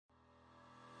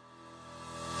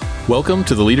Welcome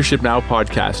to the Leadership Now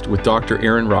podcast with Dr.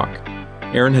 Aaron Rock.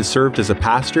 Aaron has served as a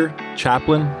pastor,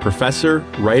 chaplain, professor,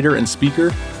 writer, and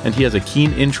speaker, and he has a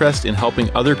keen interest in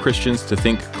helping other Christians to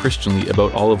think Christianly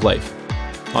about all of life.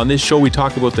 On this show, we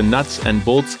talk about the nuts and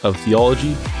bolts of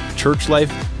theology, church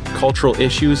life, cultural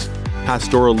issues,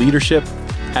 pastoral leadership,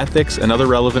 ethics, and other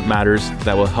relevant matters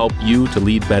that will help you to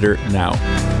lead better now.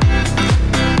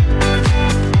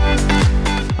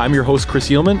 I'm your host, Chris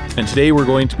Eelman, and today we're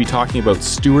going to be talking about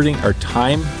stewarding our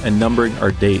time and numbering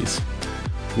our days.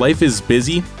 Life is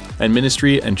busy, and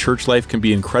ministry and church life can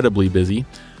be incredibly busy,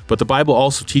 but the Bible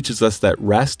also teaches us that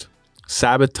rest,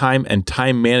 Sabbath time, and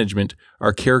time management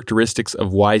are characteristics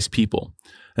of wise people.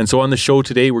 And so on the show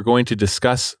today, we're going to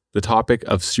discuss the topic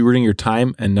of stewarding your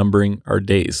time and numbering our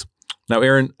days. Now,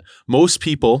 Aaron, most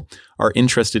people are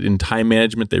interested in time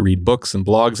management. They read books and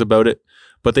blogs about it,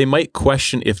 but they might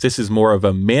question if this is more of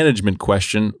a management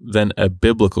question than a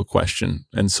biblical question.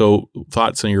 And so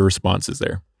thoughts on your responses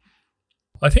there?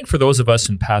 I think for those of us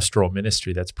in pastoral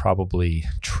ministry, that's probably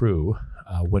true.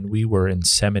 When we were in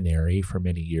seminary for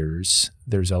many years,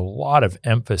 there's a lot of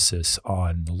emphasis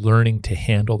on learning to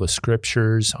handle the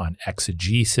scriptures, on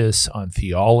exegesis, on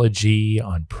theology,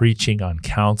 on preaching, on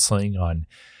counseling, on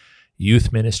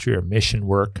youth ministry or mission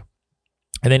work.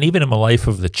 And then even in the life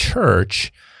of the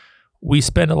church, we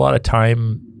spend a lot of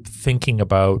time thinking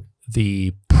about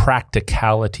the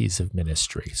practicalities of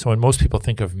ministry. So when most people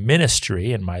think of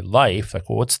ministry in my life, like,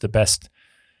 well, what's the best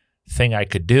thing I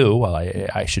could do? Well,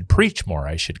 I should preach more.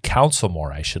 I should counsel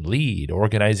more. I should lead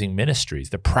organizing ministries.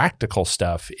 The practical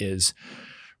stuff is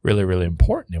really, really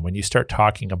important. And when you start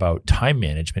talking about time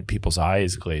management, people's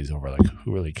eyes glaze over, like,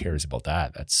 who really cares about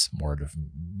that? That's more to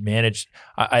manage.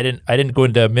 I didn't go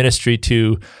into ministry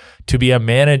to be a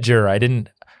manager.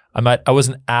 I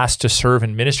wasn't asked to serve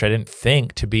in ministry. I didn't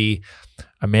think to be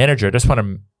a manager. I just want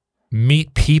to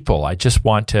meet people. I just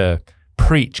want to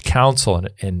preach, counsel,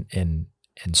 and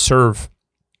serve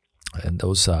in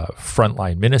those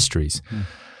frontline ministries.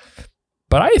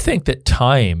 But I think that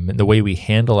time and the way we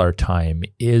handle our time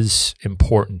is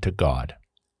important to God.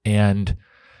 And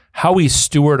how we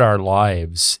steward our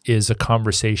lives is a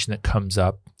conversation that comes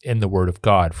up in the Word of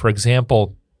God. For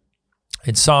example,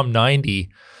 in Psalm 90,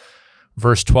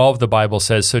 Verse 12, the Bible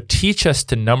says, "So teach us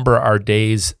to number our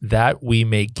days that we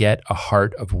may get a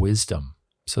heart of wisdom."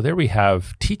 So there we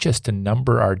have, teach us to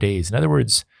number our days. In other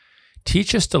words,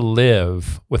 teach us to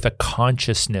live with a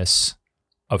consciousness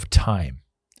of time,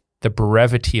 the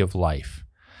brevity of life,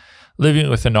 living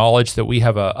with the knowledge that we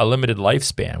have a limited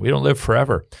lifespan. We don't live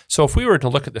forever. So if we were to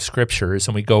look at the scriptures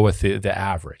and we go with the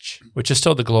average, which is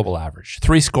still the global average,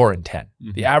 70.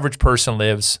 The average person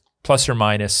lives plus or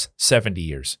minus 70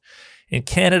 years. In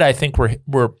Canada, I think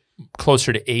we're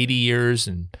closer to 80 years,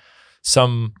 and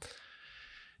some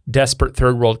desperate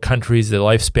third world countries, the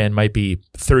lifespan might be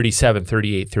 37,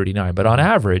 38, 39. But on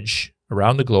average,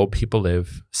 around the globe, people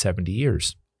live 70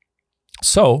 years.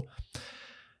 So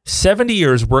 70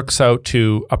 years works out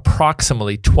to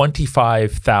approximately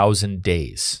 25,000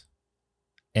 days.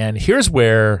 And here's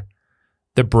where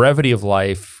the brevity of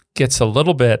life gets a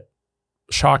little bit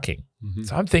shocking.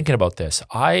 So I'm thinking about this.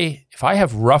 If I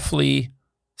have roughly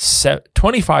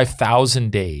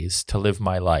 25,000 days to live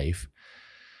my life,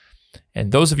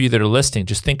 and those of you that are listening,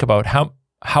 just think about how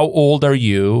old are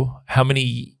you? How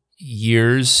many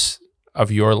years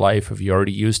of your life have you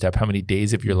already used up? How many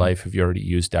days of your life have you already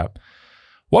used up?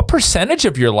 What percentage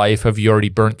of your life have you already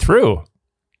burnt through?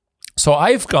 So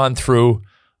I've gone through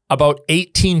about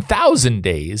 18,000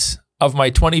 days of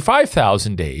my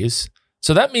 25,000 days.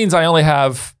 So that means I only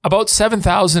have about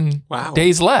 7,000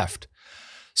 days left.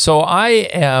 So I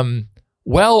am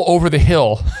well over the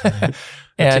hill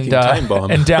and down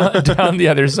the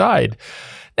other side.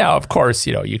 Now, of course,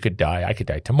 you could die. I could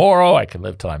die tomorrow. I could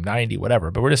live till I'm 90,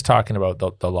 whatever. But we're just talking about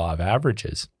the law of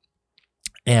averages.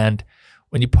 And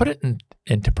when you put it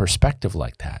into perspective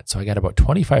like that, so I got about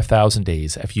 25,000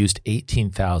 days. I've used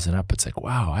 18,000 up. It's like,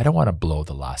 wow, I don't want to blow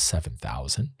the last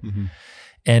 7,000.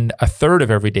 And a third of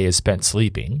every day is spent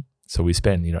sleeping. So we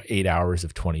spend, 8 hours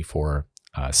of 24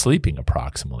 sleeping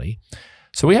approximately.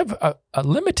 So we have a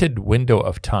limited window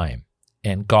of time.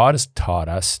 And God has taught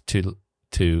us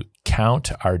to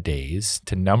count our days,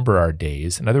 to number our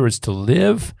days. In other words, to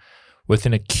live with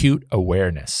an acute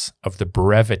awareness of the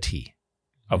brevity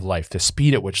of life, the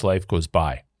speed at which life goes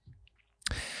by.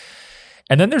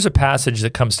 And then there's a passage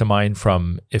that comes to mind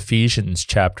from Ephesians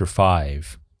chapter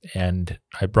 5. And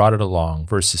I brought it along,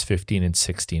 verses 15 and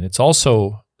 16. It's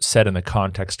also said in the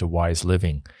context of wise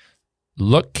living.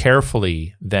 Look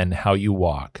carefully then how you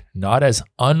walk, not as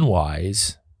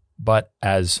unwise, but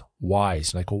as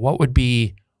wise. Like, well, what would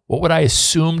be What would I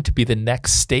assume to be the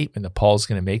next statement that Paul's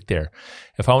going to make there?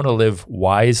 If I want to live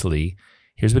wisely,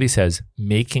 here's what he says,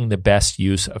 making the best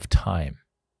use of time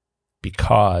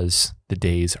because the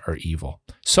days are evil.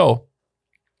 So,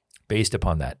 based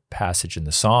upon that passage in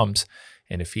the Psalms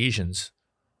and Ephesians,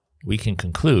 we can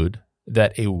conclude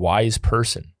that a wise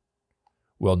person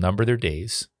will number their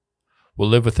days, will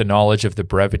live with the knowledge of the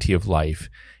brevity of life,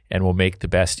 and will make the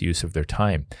best use of their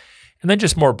time. And then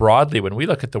just more broadly, when we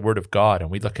look at the Word of God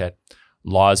and we look at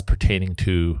laws pertaining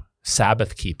to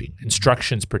Sabbath keeping,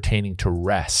 instructions pertaining to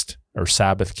rest or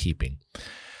Sabbath keeping,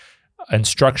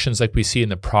 instructions like we see in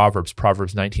the Proverbs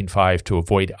 19:5, to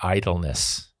avoid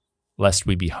idleness, lest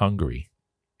we be hungry,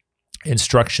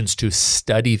 instructions to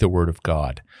study the Word of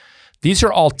God. These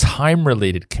are all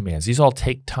time-related commands. These all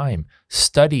take time.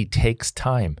 Study takes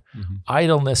time.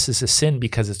 Idleness is a sin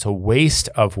because it's a waste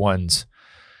of one's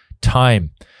time.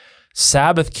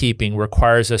 Sabbath keeping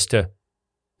requires us to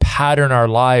pattern our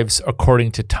lives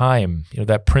according to time.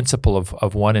 That principle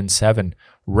of 1 and 7.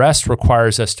 Rest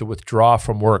requires us to withdraw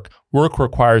from work. Work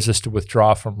requires us to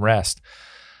withdraw from rest.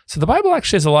 So the Bible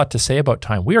actually has a lot to say about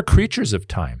time. We are creatures of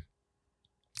time.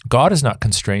 God is not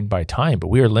constrained by time, but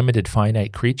we are limited,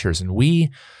 finite creatures, and we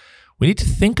need to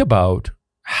think about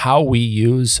how we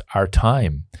use our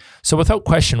time. So without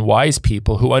question, wise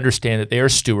people who understand that they are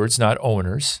stewards, not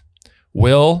owners,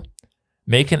 will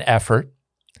make an effort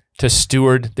to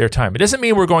steward their time. It doesn't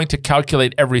mean we're going to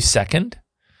calculate every second,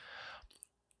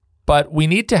 but we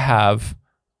need to have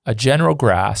a general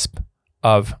grasp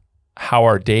of how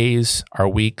our days, our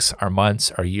weeks, our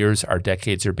months, our years, our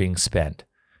decades are being spent.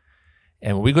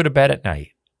 And when we go to bed at night,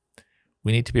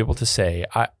 we need to be able to say,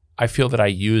 I feel that I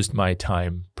used my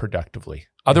time productively.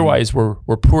 Otherwise, we're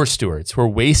poor stewards. We're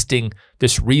wasting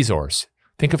this resource.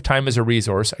 Think of time as a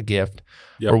resource, a gift.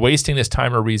 Yep. We're wasting this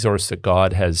time or resource that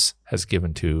God has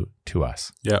given to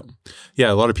us. Yeah.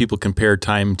 A lot of people compare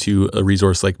time to a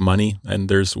resource like money, and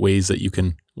there's ways that you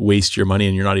can waste your money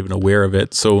and you're not even aware of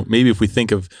it. So maybe if we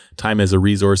think of time as a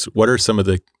resource, what are some of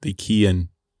the key and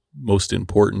most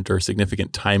important or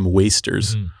significant time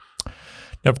wasters?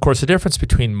 Now, of course, the difference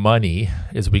between money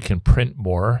is we can print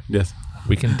more. Yes.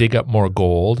 We can dig up more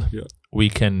gold. Yeah. We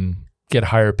can get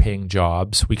higher paying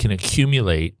jobs. We can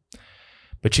accumulate,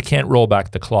 but you can't roll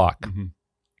back the clock.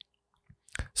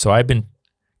 So I've been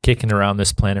kicking around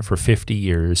this planet for 50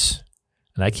 years,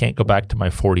 and I can't go back to my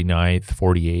 49th,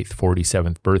 48th,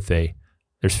 47th birthday.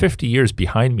 There's 50 years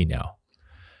behind me now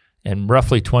and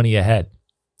roughly 20 ahead.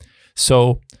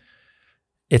 So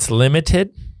it's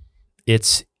limited.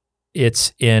 It's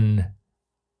in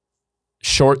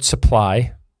short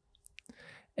supply,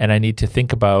 and I need to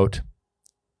think about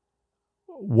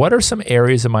what are some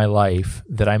areas of my life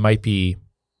that I might be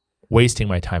wasting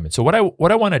my time in. So what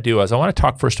I want to do is I want to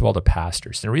talk first of all to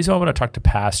pastors. And the reason I want to talk to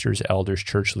pastors, elders,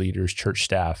 church leaders, church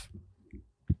staff,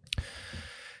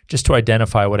 just to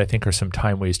identify what I think are some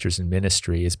time wasters in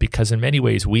ministry, is because in many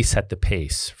ways we set the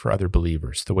pace for other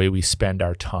believers. The way we spend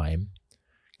our time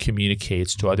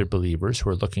communicates to other believers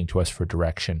who are looking to us for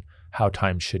direction how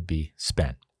time should be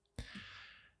spent.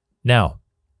 Now,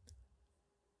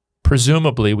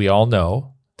 presumably we all know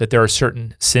that there are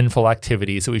certain sinful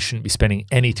activities that we shouldn't be spending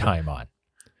any time on.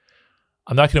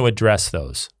 I'm not going to address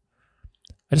those.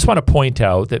 I just want to point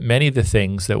out that many of the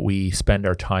things that we spend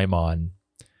our time on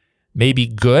may be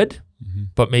good,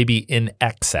 but maybe in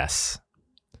excess.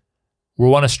 We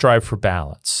want to strive for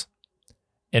balance.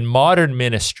 In modern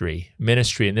ministry in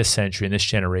this century, in this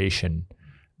generation,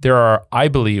 there are, I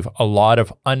believe, a lot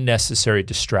of unnecessary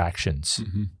distractions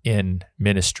in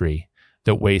ministry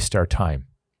that waste our time.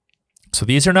 So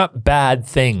these are not bad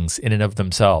things in and of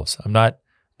themselves. I'm not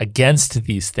against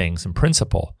these things in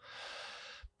principle,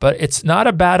 but it's not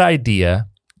a bad idea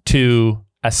to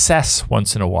assess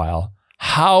once in a while,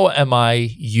 how am I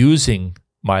using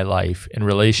my life in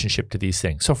relationship to these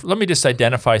things? So let me just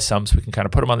identify some so we can kind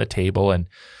of put them on the table and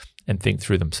think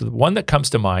through them. So the one that comes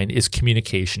to mind is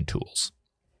communication tools.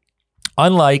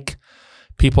 Unlike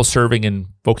people serving in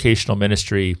vocational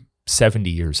ministry 70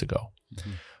 years ago,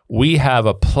 we have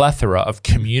a plethora of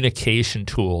communication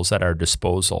tools at our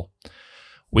disposal.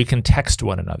 We can text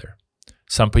one another.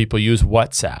 Some people use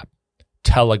WhatsApp,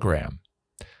 Telegram,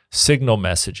 Signal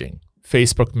messaging,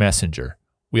 Facebook Messenger.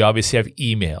 We obviously have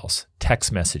emails,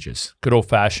 text messages, good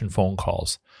old-fashioned phone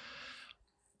calls.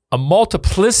 A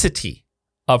multiplicity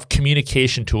of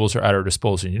communication tools are at our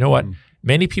disposal. You know what?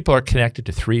 Many people are connected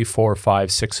to 3, 4,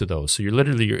 5, 6 of those. So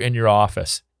you're in your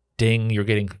office. Ding, you're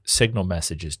getting Signal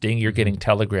messages. Ding, you're getting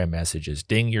Telegram messages.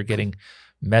 Ding, you're getting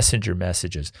Messenger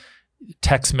messages.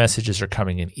 Text messages are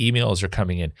coming in. Emails are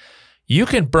coming in. You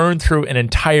can burn through an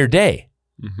entire day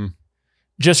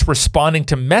just responding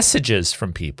to messages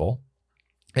from people.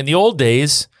 In the old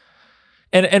days,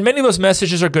 and many of those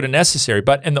messages are good and necessary,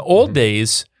 but in the old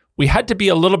days, we had to be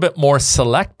a little bit more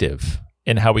selective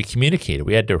in how we communicated.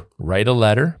 We had to write a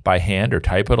letter by hand or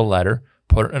type out a letter,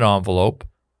 put it in an envelope,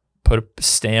 put a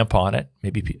stamp on it.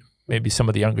 Maybe some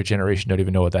of the younger generation don't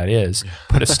even know what that is.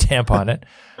 Put a stamp on it,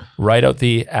 write out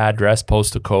the address,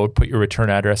 postal code, put your return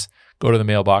address, go to the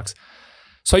mailbox.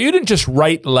 So you didn't just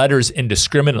write letters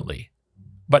indiscriminately.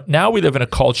 But now we live in a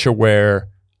culture where,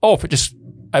 if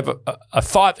I have a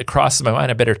thought that crosses my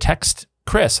mind, I better text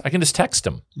Chris. I can just text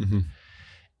him. Mm-hmm.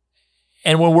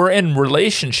 And when we're in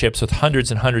relationships with hundreds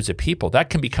and hundreds of people,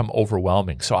 that can become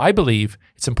overwhelming. So I believe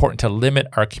it's important to limit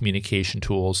our communication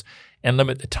tools and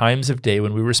limit the times of day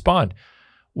when we respond.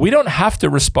 We don't have to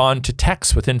respond to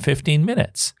texts within 15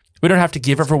 minutes. We don't have to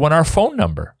give everyone our phone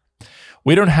number.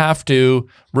 We don't have to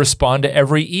respond to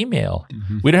every email.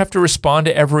 Mm-hmm. We don't have to respond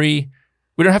to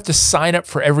we don't have to sign up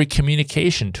for every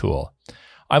communication tool.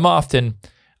 I'm often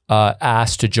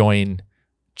asked to join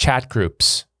chat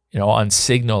groups, on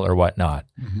Signal or whatnot.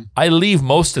 Mm-hmm. I leave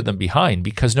most of them behind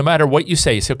because no matter what you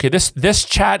say, okay, this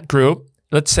chat group,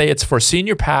 let's say it's for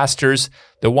senior pastors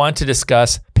that want to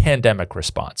discuss pandemic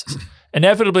responses.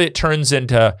 Inevitably, it turns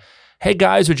into, hey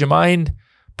guys, would you mind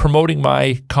promoting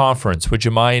my conference? Would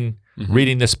you mind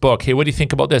reading this book? Hey, what do you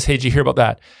think about this? Hey, did you hear about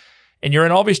that? And you're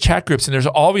in all these chat groups and there's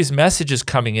always messages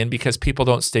coming in because people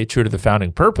don't stay true to the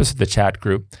founding purpose of the chat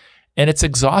group. And it's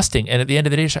exhausting. And at the end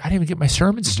of the day, I didn't even get my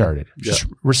sermon started. Just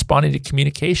responding to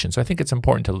communication. So I think it's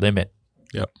important to limit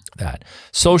that.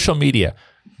 Social media,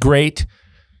 great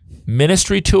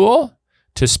ministry tool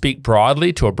to speak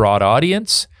broadly to a broad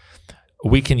audience.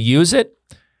 We can use it,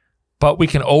 but we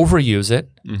can overuse it.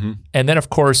 Mm-hmm. And then, of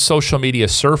course, social media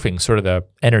surfing, sort of the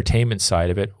entertainment side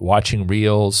of it, watching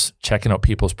reels, checking out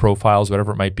people's profiles,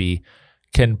 whatever it might be,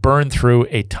 can burn through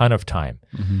a ton of time.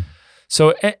 Mm-hmm.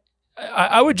 So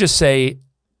I would just say,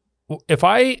 if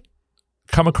I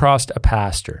come across a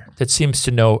pastor that seems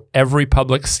to know every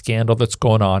public scandal that's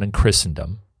going on in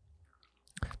Christendom,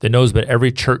 that knows about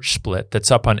every church split, that's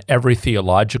up on every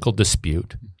theological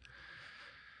dispute,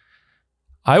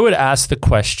 I would ask the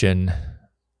question,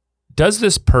 is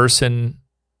this person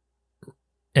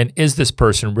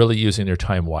really using their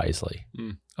time wisely?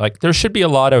 Like, there should be a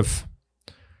lot of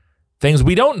things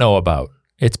we don't know about.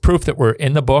 It's proof that we're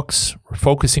in the books, we're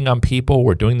focusing on people,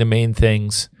 we're doing the main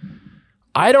things.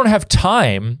 I don't have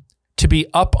time to be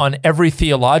up on every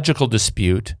theological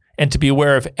dispute and to be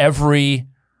aware of every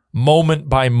moment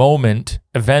by moment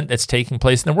event that's taking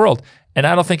place in the world. And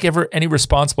I don't think any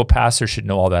responsible pastor should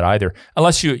know all that either,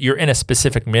 unless you're in a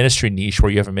specific ministry niche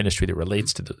where you have a ministry that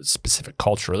relates to the specific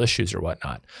cultural issues or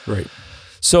whatnot. Right.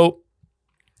 So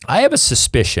I have a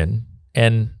suspicion,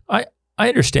 and I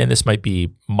understand this might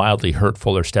be mildly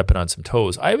hurtful or stepping on some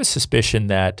toes. I have a suspicion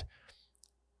that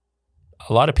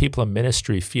a lot of people in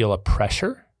ministry feel a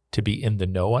pressure to be in the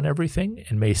know on everything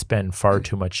and may spend far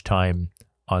too much time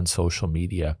on social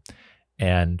media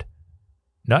and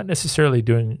not necessarily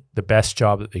doing the best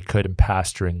job that they could in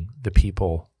pastoring the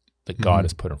people that God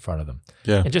has put in front of them.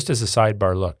 Yeah. And just as a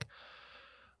sidebar, look,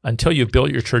 until you've built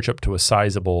your church up to a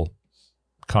sizable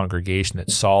congregation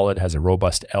that's solid, has a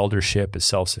robust eldership, is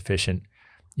self-sufficient,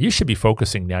 you should be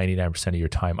focusing 99% of your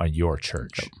time on your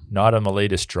church, not on the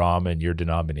latest drama in your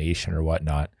denomination or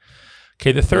whatnot.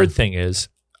 Okay, the third thing is,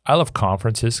 I love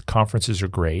conferences. Conferences are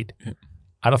great.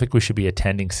 I don't think we should be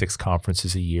attending 6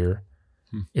 conferences a year.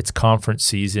 It's conference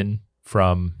season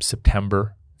from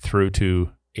September through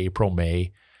to April,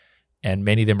 May, and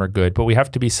many of them are good, but we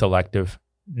have to be selective.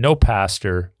 No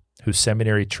pastor who's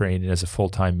seminary trained and has a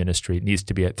full-time ministry needs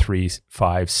to be at 3,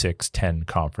 5, 6, 10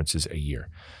 conferences a year.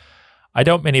 I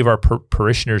doubt many of our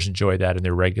parishioners enjoy that in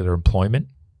their regular employment.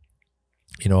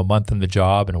 A month in the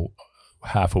job and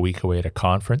half a week away at a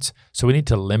conference. So we need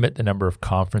to limit the number of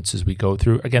conferences we go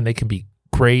through. Again, they can be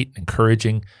great,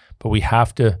 encouraging, but we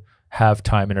have to have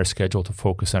time in our schedule to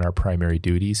focus on our primary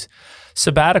duties.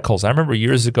 Sabbaticals. I remember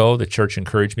years ago, the church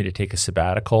encouraged me to take a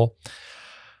sabbatical.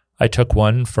 I took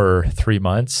one for 3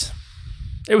 months.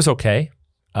 It was okay.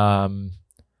 If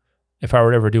I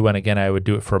were to ever do one again, I would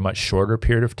do it for a much shorter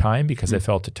period of time because I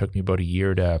felt it took me about a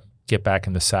year to get back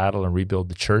in the saddle and rebuild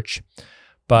the church.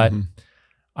 But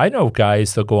I know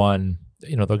guys, they'll go on,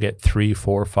 they'll get 3,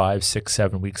 4, 5, 6,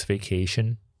 7 weeks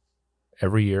vacation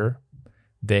every year.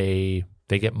 They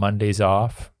get Mondays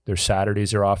off. Their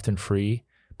Saturdays are often free,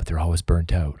 but they're always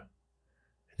burnt out.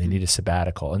 They need a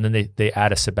sabbatical. And then they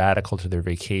add a sabbatical to their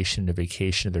vacation, a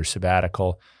vacation to their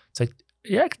sabbatical. It's like,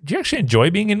 do you actually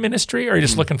enjoy being in ministry, or are you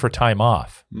just looking for time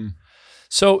off?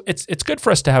 So it's good for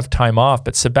us to have time off,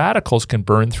 but sabbaticals can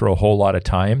burn through a whole lot of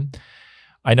time.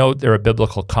 I know they're a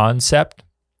biblical concept,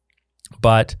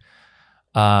 but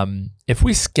if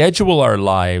we schedule our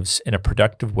lives in a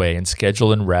productive way and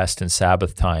schedule in rest and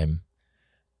Sabbath time,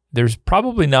 there's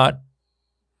probably not,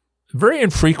 very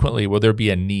infrequently will there be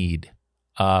a need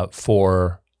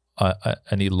for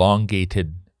an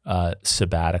elongated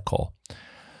sabbatical.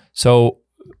 So,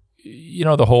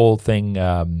 the whole thing,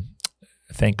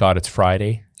 thank God it's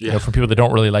Friday. Yeah. For people that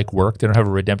don't really like work, they don't have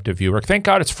a redemptive view work. Thank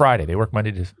God it's Friday. They work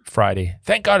Monday to Friday.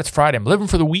 Thank God it's Friday. I'm living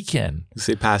for the weekend. You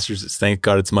say pastors, it's thank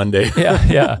God it's Monday.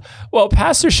 Yeah. Well,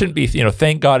 pastors shouldn't be,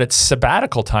 thank God it's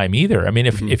sabbatical time either. I mean,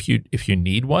 if you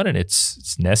need one and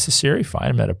it's necessary, fine.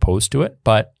 I'm not opposed to it.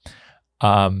 But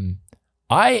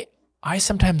I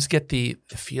sometimes get the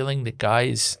feeling that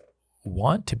guys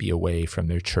want to be away from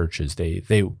their churches. They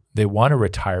want to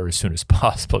retire as soon as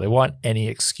possible. They want any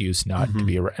excuse not to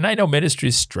be around. And I know ministry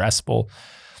is stressful.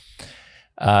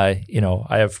 I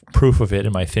have proof of it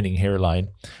in my thinning hairline.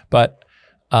 But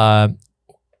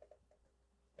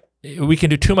we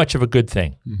can do too much of a good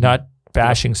thing. Not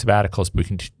bashing sabbaticals, but we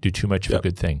can do too much of a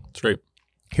good thing. That's right.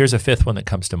 Here's a fifth one that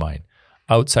comes to mind.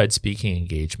 Outside speaking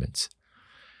engagements.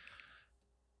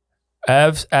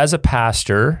 As a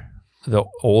pastor, the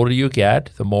older you get,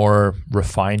 the more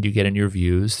refined you get in your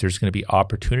views. There's going to be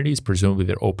opportunities, presumably,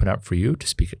 that open up for you to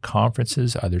speak at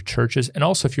conferences, other churches. And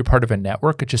also, if you're part of a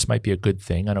network, it just might be a good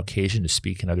thing on occasion to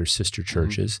speak in other sister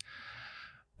churches.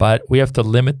 But we have to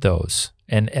limit those.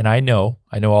 And I know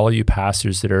all of you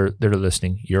pastors that are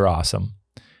listening, you're awesome.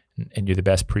 And you're the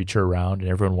best preacher around, and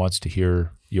everyone wants to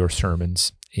hear your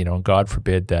sermons. And God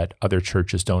forbid that other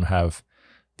churches don't have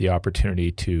the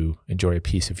opportunity to enjoy a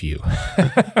piece of you.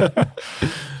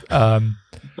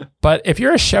 But if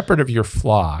you're a shepherd of your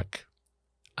flock,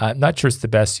 I'm not sure it's the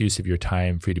best use of your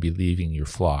time for you to be leaving your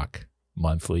flock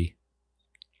monthly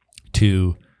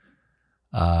to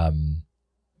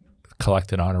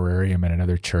collect an honorarium at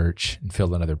another church and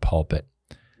fill another pulpit.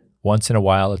 Once in a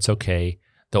while, it's okay.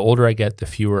 The older I get, the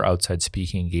fewer outside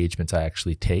speaking engagements I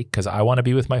actually take because I want to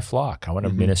be with my flock. I want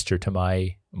to minister to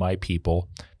my people.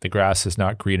 The grass is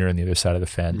not greener on the other side of the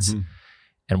fence.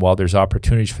 And while there's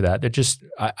opportunities for that,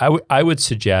 I would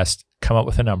suggest come up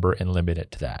with a number and limit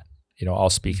it to that. I'll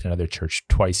speak in another church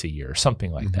twice a year or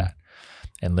something like that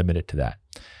and limit it to that.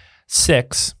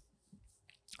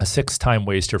 A sixth time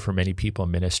waster for many people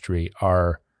in ministry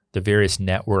are the various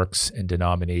networks and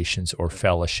denominations or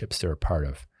fellowships they're a part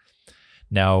of.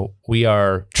 Now, we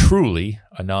are truly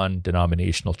a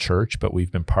non-denominational church, but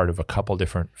we've been part of a couple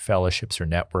different fellowships or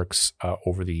networks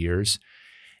over the years.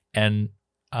 And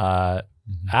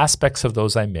aspects of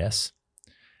those I miss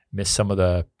some of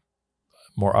the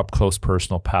more up-close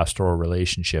personal pastoral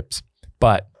relationships,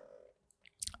 but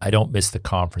I don't miss the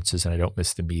conferences and I don't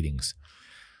miss the meetings.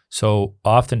 So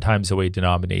oftentimes the way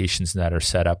denominations and that are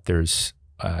set up, there's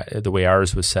the way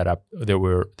ours was set up, there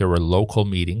were local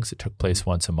meetings that took place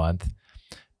once a month.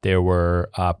 There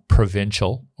were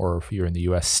provincial, or if you're in the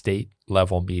U.S., state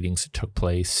level meetings that took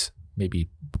place maybe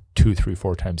 2, 3,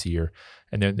 4 times a year.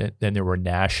 And then there were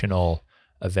national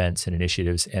events and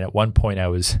initiatives. And at one point I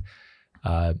was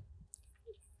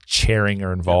chairing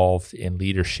or involved in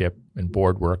leadership and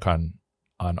board work on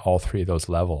all three of those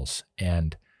levels.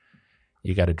 And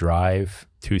you got to drive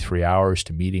 2-3 hours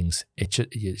to meetings.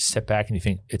 You step back and you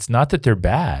think, it's not that they're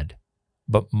bad,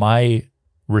 but my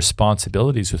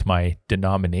responsibilities with my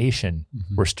denomination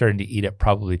were starting to eat up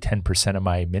probably 10% of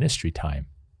my ministry time.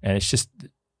 And it's just,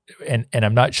 and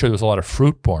I'm not sure there's a lot of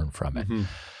fruit born from it.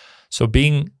 So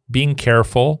being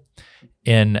careful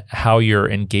in how you're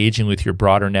engaging with your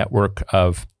broader network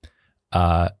of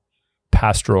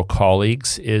pastoral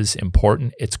colleagues is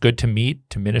important. It's good to meet,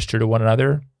 to minister to one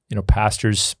another.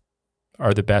 Pastors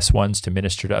are the best ones to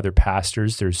minister to other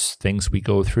pastors. There's things we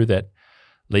go through that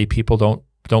lay people don't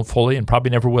fully and probably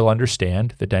never will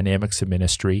understand, the dynamics of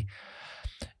ministry.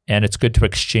 And it's good to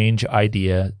exchange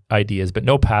ideas, but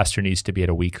no pastor needs to be at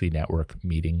a weekly network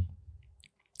meeting.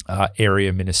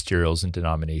 Area ministerials and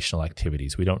denominational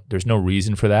activities. There's no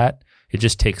reason for that. It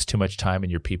just takes too much time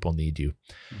and your people need you.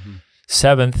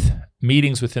 Seventh,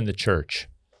 meetings within the church.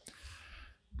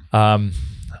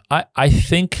 I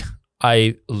think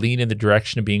I lean in the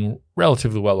direction of being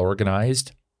relatively well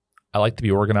organized. I like to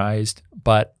be organized,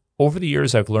 but over the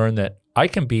years I've learned that I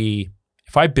can be,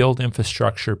 if I build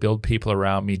infrastructure, build people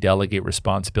around me, delegate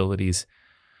responsibilities,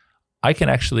 I can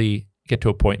actually get to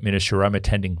a point in ministry where I'm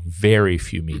attending very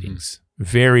few meetings.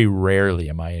 Very rarely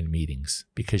am I in meetings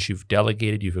because you've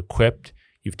delegated, you've equipped,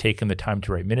 you've taken the time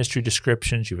to write ministry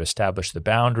descriptions, you've established the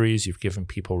boundaries, you've given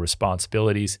people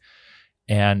responsibilities.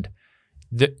 And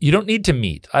You don't need to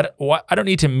meet. I don't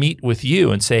need to meet with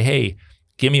you and say, hey,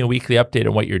 give me a weekly update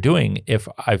on what you're doing. If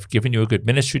I've given you a good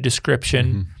ministry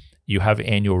description, you have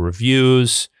annual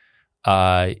reviews,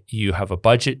 you have a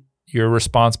budget you're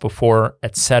responsible for,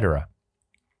 etc.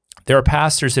 There are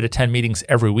pastors that attend meetings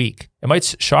every week. It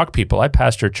might shock people. I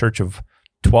pastor a church of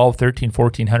 12, 13,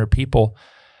 1,400 people.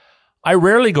 I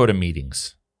rarely go to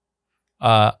meetings.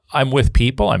 I'm with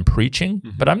people, I'm preaching,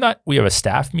 but I'm not. We have a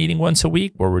staff meeting once a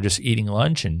week where we're just eating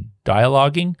lunch and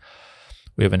dialoguing.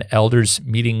 We have an elders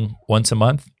meeting once a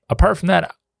month. Apart from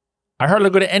that, I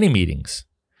hardly go to any meetings.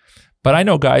 But I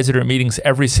know guys that are in meetings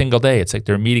every single day. It's like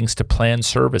they're meetings to plan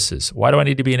services. Why do I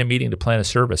need to be in a meeting to plan a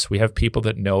service? We have people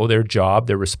that know their job,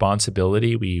 their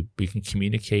responsibility. We can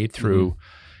communicate through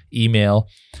email.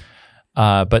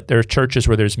 But there are churches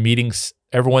where there's meetings,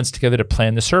 everyone's together to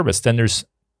plan the service. Then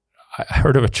I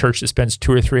heard of a church that spends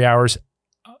 2 or 3 hours,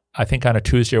 I think on a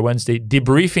Tuesday or Wednesday,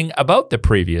 debriefing about the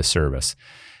previous service.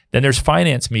 Then there's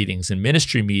finance meetings and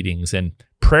ministry meetings and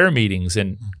prayer meetings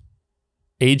and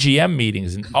AGM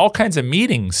meetings and all kinds of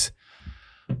meetings.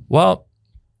 Well,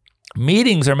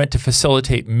 meetings are meant to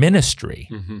facilitate ministry.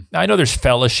 Now, I know there's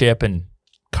fellowship and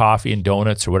coffee and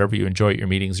donuts or whatever you enjoy at your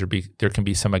meetings. There can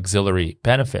be some auxiliary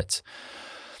benefits.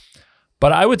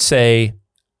 But I would say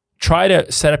try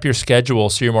to set up your schedule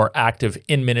so you're more active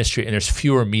in ministry and there's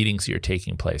fewer meetings that are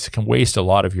taking place. It can waste a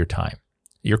lot of your time.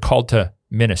 You're called to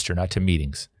minister, not to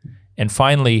meetings. And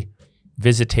finally,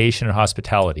 visitation and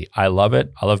hospitality. I love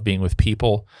it. I love being with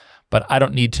people, but I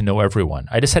don't need to know everyone.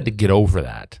 I just had to get over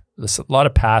that. There's a lot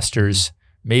of pastors,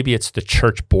 maybe it's the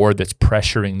church board that's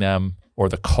pressuring them or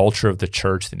the culture of the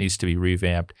church that needs to be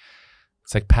revamped.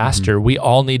 It's like, pastor, we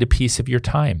all need a piece of your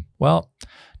time. Well,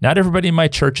 not everybody in my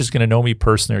church is going to know me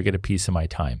personally or get a piece of my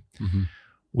time.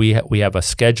 We have a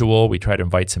schedule. We try to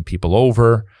invite some people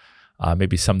over.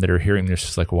 Maybe some that are hearing this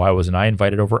is like, why wasn't I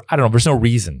invited over? I don't know. There's no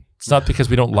reason. It's not because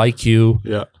we don't like you.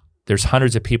 There's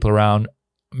hundreds of people around.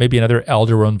 Maybe another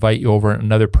elder will invite you over,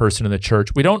 another person in the church.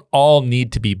 We don't all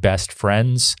need to be best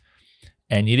friends.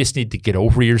 And you just need to get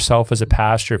over yourself as a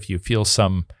pastor if you feel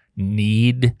some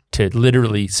need to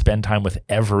literally spend time with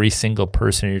every single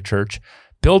person in your church.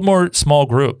 Build more small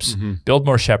groups. Build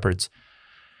more shepherds.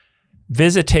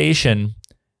 Visitation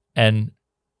and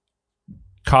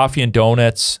coffee and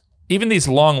donuts, even these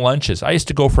long lunches. I used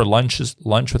to go for lunch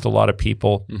with a lot of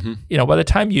people. You know, by the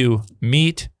time you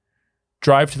meet,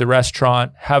 drive to the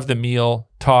restaurant, have the meal,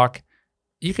 talk,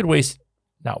 you could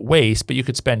not waste, but you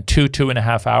could spend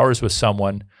 2.5 hours with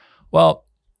someone. Well,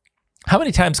 how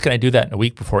many times can I do that in a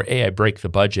week before I break the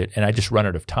budget and I just run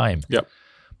out of time?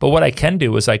 But what I can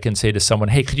do is I can say to someone,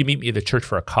 hey, could you meet me at the church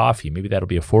for a coffee? Maybe that'll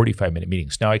be a 45-minute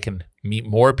meeting. So now I can meet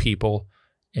more people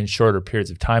in shorter periods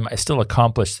of time. I still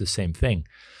accomplish the same thing.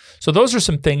 So those are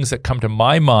some things that come to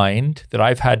my mind that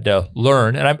I've had to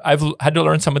learn. And I've had to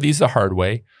learn some of these the hard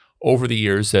way over the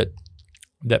years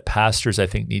that pastors, I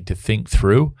think, need to think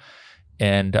through.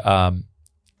 And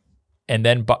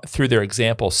then through their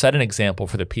example, set an example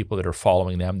for the people that are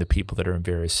following them, the people that are in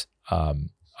various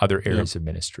other areas of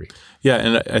ministry. Yeah,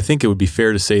 and I think it would be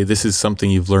fair to say this is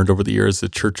something you've learned over the years. The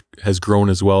church has grown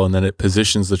as well, and then it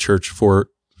positions the church for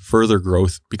further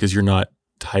growth because you're not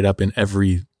tied up in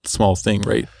every small thing,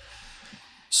 right?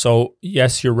 So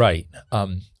yes, you're right.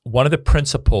 One of the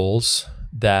principles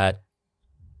that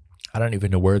I don't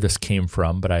even know where this came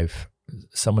from, but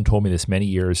someone told me this many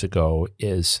years ago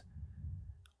is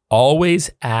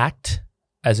always act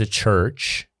as a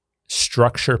church,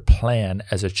 structure, plan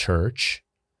as a church,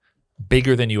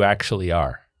 bigger than you actually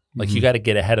are. Like you got to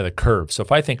get ahead of the curve. So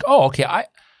if I think,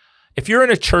 if you're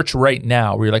in a church right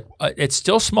now where you're like, it's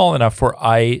still small enough where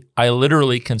I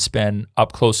literally can spend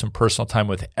up close and personal time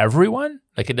with everyone,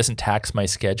 like it doesn't tax my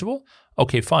schedule.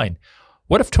 Okay, fine.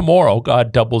 What if tomorrow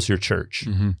God doubles your church?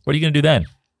 What are you going to do then?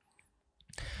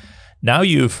 Now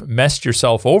you've messed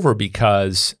yourself over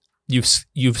because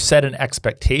you've set an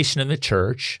expectation in the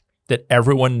church that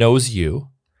everyone knows you,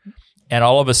 and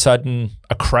all of a sudden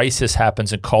a crisis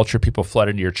happens in culture, people flood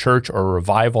into your church, or a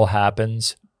revival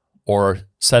happens, or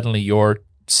suddenly your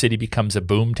city becomes a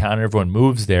boom town and everyone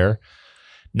moves there.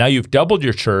 Now you've doubled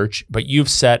your church, but you've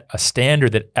set a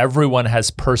standard that everyone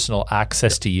has personal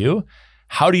access to you.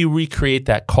 How do you recreate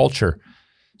that culture?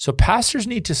 So pastors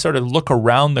need to sort of look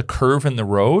around the curve in the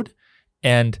road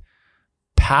and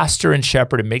pastor and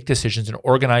shepherd and make decisions and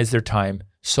organize their time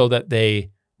so that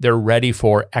they're ready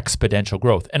for exponential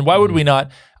growth. And why would we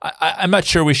not? I'm not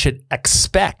sure we should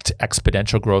expect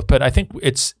exponential growth, but I think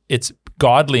it's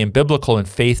godly and biblical and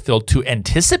faith-filled to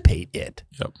anticipate it,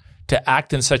 to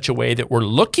act in such a way that we're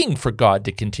looking for God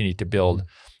to continue to build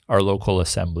our local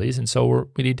assemblies. And so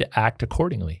we need to act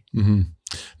accordingly.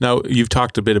 Now, you've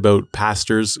talked a bit about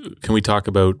pastors. Can we talk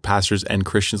about pastors and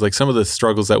Christians, like some of the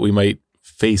struggles that we might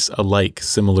face alike,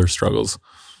 similar struggles?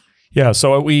 Yeah,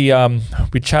 so we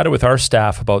chatted with our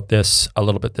staff about this a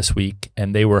little bit this week,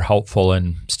 and they were helpful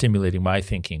in stimulating my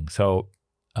thinking. So,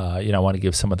 I want to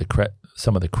give some of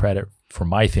the credit for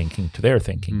my thinking to their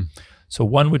thinking. Mm. So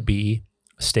one would be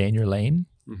stay in your lane.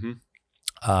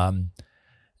 Mm-hmm.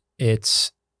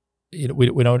 It's we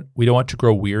don't want to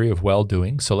grow weary of well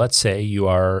doing. So let's say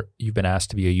you've been asked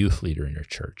to be a youth leader in your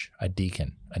church, a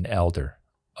deacon, an elder,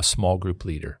 a small group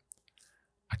leader,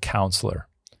 a counselor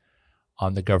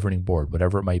on the governing board,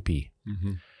 whatever it might be.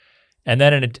 Mm-hmm. And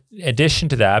then in addition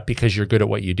to that, because you're good at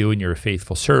what you do and you're a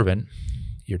faithful servant,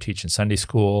 you're teaching Sunday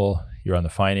school, you're on the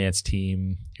finance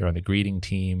team, you're on the greeting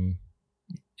team,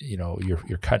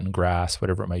 you're cutting grass,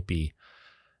 whatever it might be.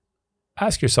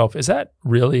 Ask yourself, is that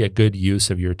really a good use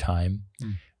of your time?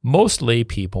 Mm. Most lay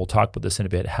people, talk about this in a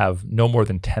bit, have no more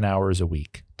than 10 hours a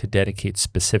week to dedicate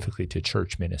specifically to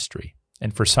church ministry.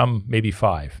 And for some, maybe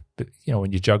 5, but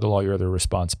when you juggle all your other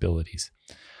responsibilities.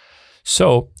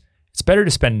 So it's better to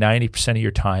spend 90% of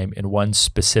your time in one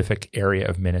specific area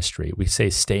of ministry. We say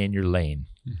stay in your lane.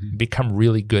 Mm-hmm. Become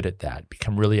really good at that.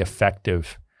 Become really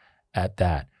effective at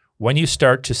that. When you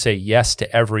start to say yes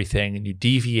to everything and you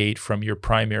deviate from your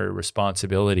primary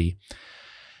responsibility,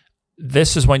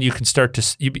 this is when you can start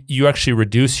to, you actually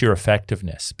reduce your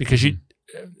effectiveness because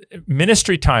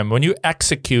ministry time, when you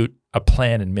execute a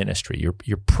plan in ministry,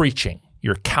 you're preaching,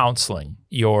 you're counseling,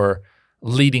 you're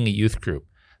leading a youth group.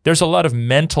 There's a lot of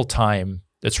mental time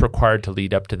that's required to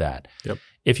lead up to that. Yep.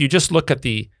 If you just look at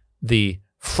the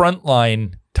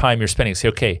frontline time you're spending, say,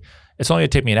 okay, it's only going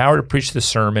to take me an hour to preach the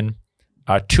sermon,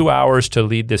 2 hours to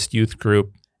lead this youth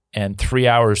group, and 3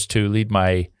 hours to lead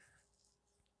my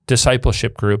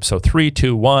discipleship group. So 3,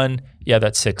 2, 1,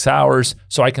 that's 6 hours.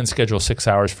 So I can schedule 6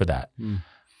 hours for that. Mm.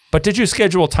 But did you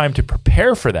schedule time to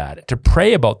prepare for that, to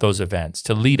pray about those events,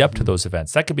 to lead up to those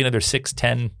events? That could be another 6,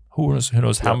 10, who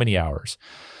knows how many hours.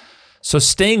 So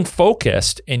staying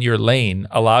focused in your lane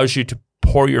allows you to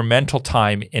pour your mental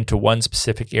time into one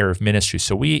specific area of ministry.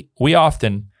 So we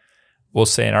often will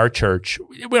say in our church,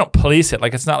 we don't police it.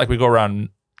 Like it's not like we go around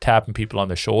tapping people on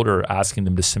the shoulder, asking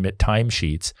them to submit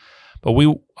timesheets. But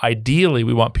ideally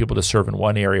we want people to serve in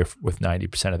one area with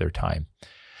 90% of their time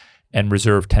and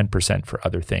reserve 10% for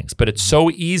other things. But it's so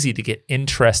easy to get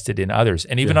interested in others.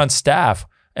 And even on staff,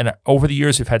 and over the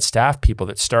years, we've had staff people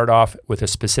that start off with a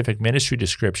specific ministry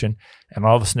description, and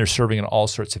all of a sudden they're serving in all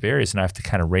sorts of areas, and I have to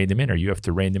kind of rein them in, or you have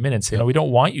to rein them in and say, no, we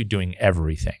don't want you doing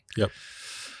everything. Yep.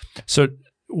 So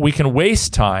we can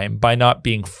waste time by not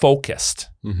being focused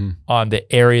on the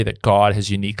area that God has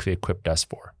uniquely equipped us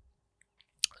for.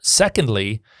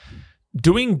 Secondly,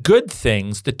 doing good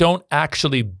things that don't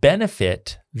actually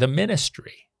benefit the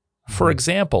ministry. For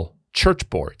example, church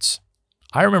boards.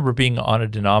 I remember being on a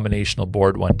denominational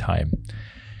board one time,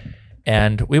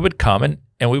 and we would come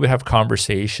and we would have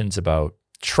conversations about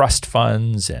trust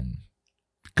funds and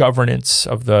governance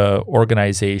of the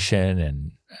organization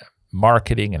and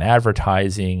marketing and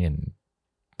advertising and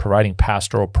providing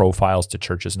pastoral profiles to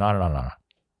churches, and on and on and on.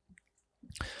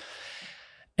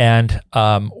 And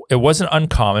it wasn't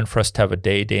uncommon for us to have a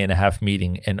day and a half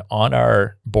meeting, and on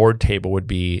our board table would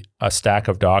be a stack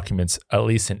of documents at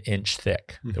least an inch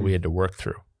thick that we had to work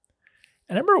through.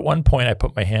 And I remember at one point I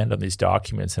put my hand on these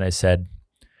documents and I said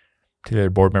to the other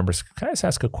board members, can I just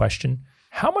ask a question?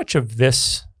 How much of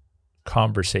this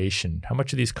conversation, how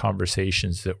much of these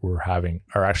conversations that we're having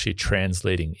are actually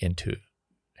translating into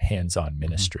hands-on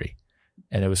ministry?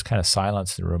 And it was kind of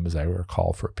silence in the room, as I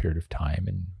recall, for a period of time.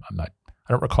 And I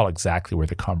don't recall exactly where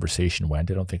the conversation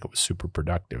went. I don't think it was super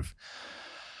productive.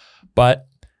 But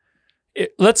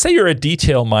let's say you're a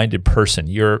detail-minded person.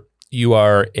 You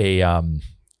are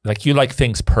you like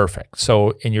things perfect.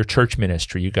 So in your church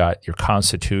ministry, you got your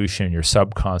constitution, your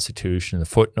sub-constitution, the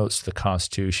footnotes to the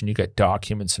constitution. You got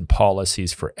documents and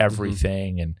policies for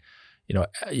everything, and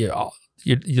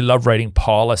you love writing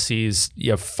policies.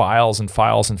 You have files and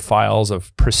files and files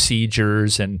of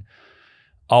procedures and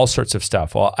all sorts of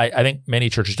stuff. Well, I think many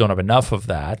churches don't have enough of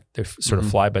that. They sort of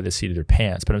fly by the seat of their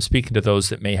pants. But I'm speaking to those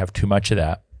that may have too much of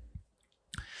that.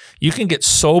 You can get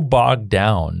so bogged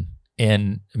down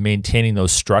in maintaining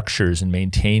those structures and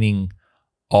maintaining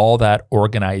all that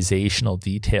organizational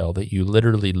detail that you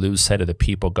literally lose sight of the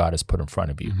people God has put in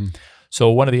front of you. So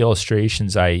one of the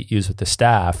illustrations I use with the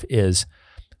staff is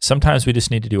sometimes we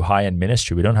just need to do high-end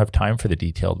ministry. We don't have time for the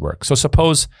detailed work. So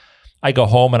suppose I go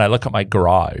home and I look at my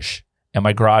garage, and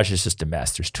my garage is just a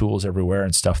mess. There's tools everywhere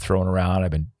and stuff thrown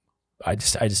around. I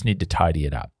just need to tidy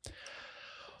it up.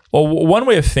 Well, one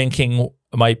way of thinking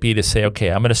might be to say,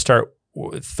 okay, I'm going to start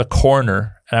with the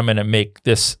corner and I'm going to make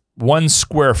this 1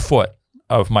 square foot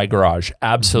of my garage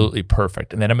absolutely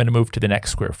perfect. And then I'm going to move to the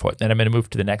next square foot. Then I'm going to move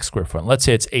to the next square foot. And let's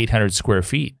say it's 800 square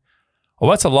feet. Well,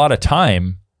 that's a lot of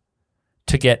time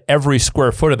to get every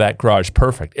square foot of that garage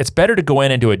perfect. It's better to go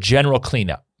in and do a general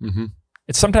cleanup.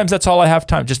 Sometimes that's all I have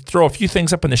time. Just throw a few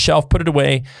things up on the shelf, put it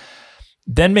away.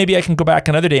 Then maybe I can go back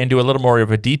another day and do a little more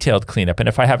of a detailed cleanup. And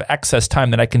if I have excess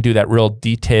time, then I can do that real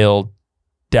detailed,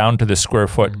 down to the square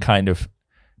foot kind of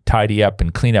tidy up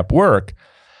and clean up work.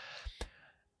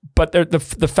 But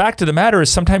the fact of the matter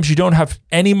is sometimes you don't have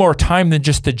any more time than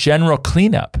just the general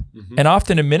cleanup. And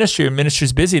often in ministry, when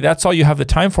ministry's busy, that's all you have the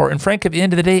time for. And frankly, at the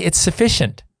end of the day, it's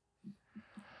sufficient.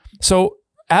 So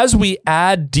as we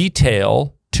add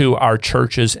detail to our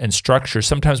churches and structures,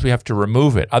 sometimes we have to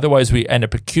remove it. Otherwise, we end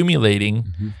up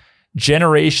accumulating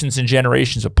generations and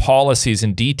generations of policies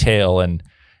and detail and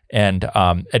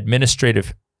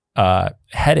administrative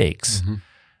headaches.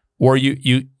 Or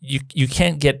you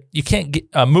can't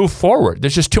move forward.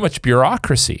 There's just too much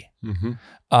bureaucracy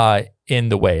in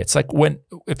the way. It's like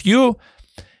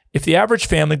if the average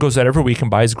family goes out every week and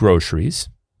buys groceries,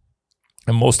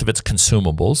 and most of it's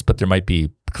consumables, but there might be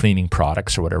cleaning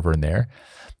products or whatever in there,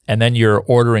 and then you're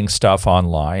ordering stuff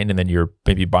online, and then you're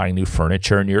maybe buying new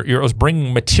furniture, and you're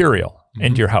bringing material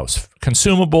into your house,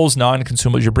 consumables,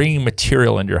 non-consumables. You're bringing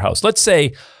material into your house. Let's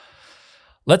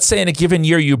say in a given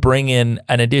year, you bring in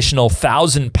an additional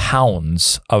 1,000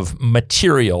 pounds of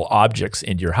material objects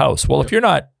into your house. Well, if you're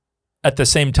not at the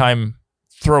same time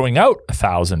throwing out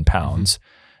 1,000 pounds,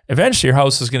 eventually your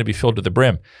house is going to be filled to the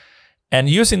brim. And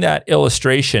using that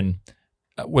illustration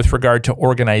with regard to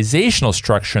organizational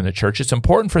structure in the church, it's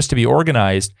important for us to be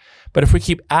organized. But if we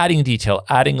keep adding detail,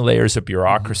 adding layers of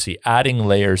bureaucracy, adding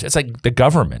layers, it's like the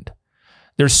government.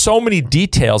 There's so many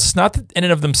details. It's not that in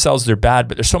and of themselves they're bad,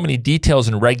 but there's so many details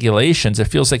and regulations. It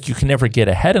feels like you can never get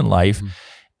ahead in life.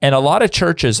 And a lot of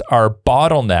churches are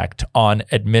bottlenecked on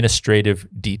administrative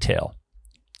detail.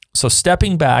 So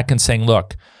stepping back and saying,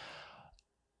 look,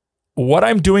 what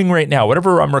I'm doing right now,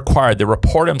 whatever I'm required, the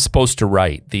report I'm supposed to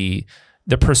write, the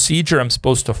procedure I'm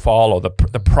supposed to follow, the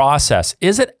process,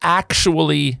 is it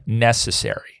actually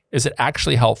necessary? Is it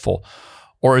actually helpful?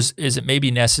 Or is it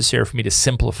maybe necessary for me to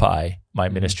simplify my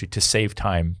ministry to save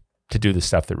time to do the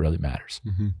stuff that really matters?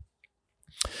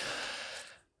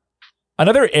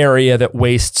 Another area that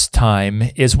wastes time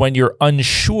is when you're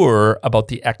unsure about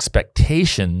the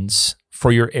expectations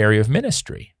for your area of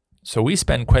ministry. So we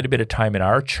spend quite a bit of time in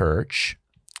our church,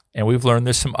 and we've learned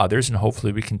there's some others, and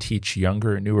hopefully we can teach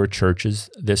younger and newer churches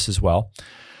this as well.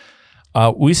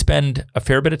 We spend a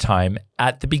fair bit of time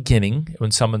at the beginning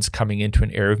when someone's coming into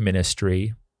an area of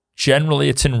ministry. Generally,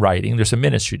 it's in writing. There's a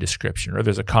ministry description, or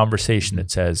there's a conversation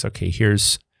that says, okay,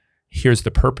 here's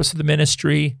the purpose of the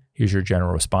ministry. Here's your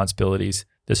general responsibilities.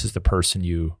 This is the person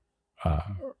you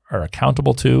are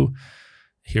accountable to.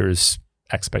 Here's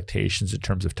expectations in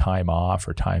terms of time off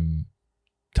or time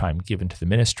given to the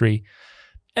ministry.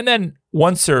 And then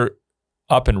once they're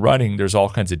up and running, there's all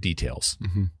kinds of details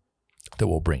that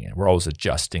we'll bring in. We're always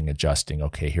adjusting.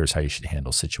 Okay, here's how you should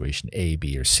handle situation A,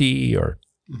 B, or C, or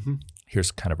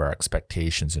here's kind of our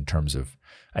expectations in terms of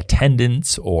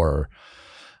attendance or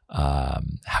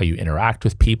how you interact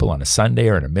with people on a Sunday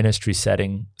or in a ministry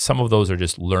setting. Some of those are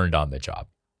just learned on the job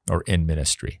or in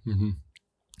ministry.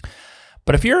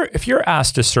 But if you're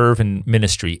asked to serve in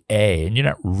ministry A and you're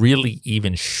not really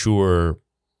even sure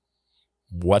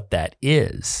what that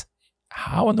is,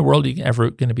 how in the world are you ever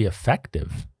going to be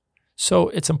effective? So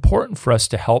it's important for us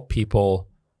to help people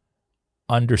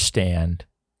understand,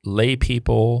 lay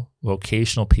people,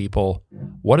 vocational people,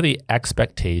 what are the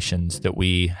expectations that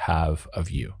we have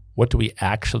of you? What do we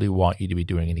actually want you to be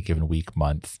doing in a given week,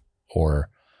 month, or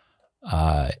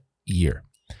year?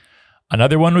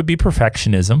 Another one would be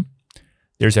perfectionism.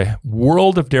 There's a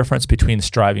world of difference between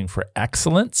striving for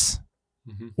excellence,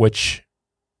 which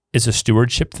is a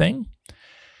stewardship thing,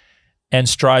 and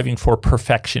striving for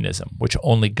perfectionism, which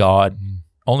only God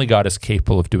is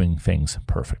capable of doing things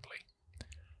perfectly.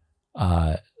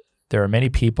 There are many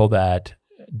people that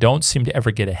don't seem to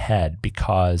ever get ahead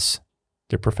because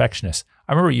they're perfectionists.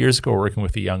 I remember years ago working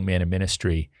with a young man in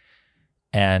ministry,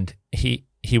 and he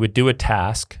would do a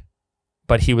task,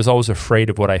 but he was always afraid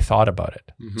of what I thought about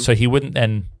it. So he wouldn't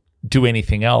then do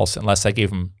anything else unless I gave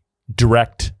him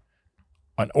direct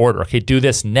an order. Okay, do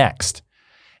this next.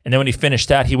 And then when he finished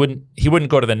that, he wouldn't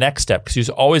go to the next step because he was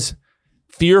always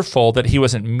fearful that he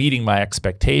wasn't meeting my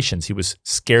expectations. He was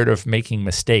scared of making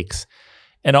mistakes.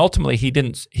 And ultimately, he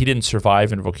didn't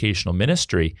survive in vocational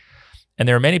ministry. And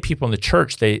there are many people in the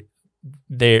church,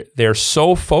 they're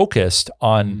so focused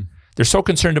on, they're so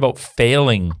concerned about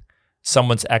failing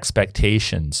someone's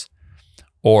expectations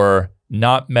or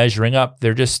not measuring up.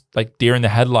 They're just like deer in the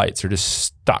headlights. They're just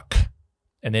stuck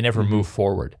and they never move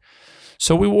forward.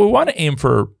 So we want to aim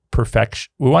for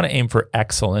perfection. We want to aim for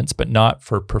excellence, but not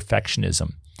for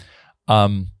perfectionism.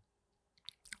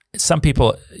 Some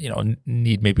people,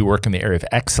 need maybe work in the area of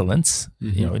excellence.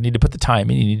 You need to put the time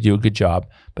in, you need to do a good job,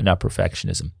 but not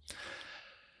perfectionism.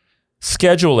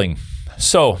 Scheduling.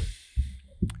 So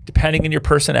depending on your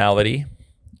personality,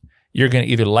 you're going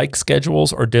to either like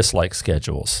schedules or dislike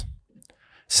schedules.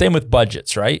 Same with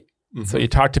budgets, right? So you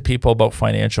talk to people about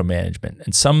financial management,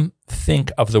 and some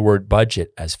think of the word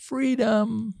budget as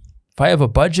freedom. If I have a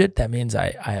budget, that means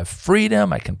I have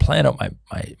freedom. I can plan out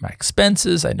my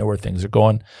expenses. I know where things are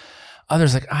going.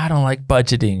 Others like, I don't like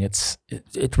budgeting.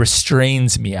 It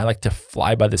restrains me. I like to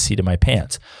fly by the seat of my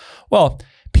pants. Well,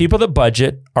 people that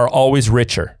budget are always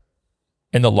richer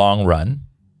in the long run,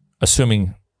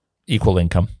 assuming equal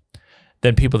income,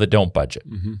 than people that don't budget.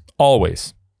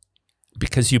 Always.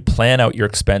 Because you plan out your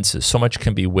expenses. So much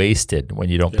can be wasted when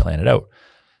you don't plan it out.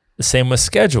 The same with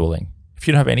scheduling. If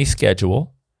you don't have any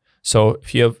schedule, so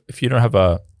if you don't have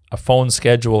a phone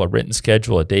schedule, a written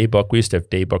schedule, a day book, we used to have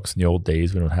day books in the old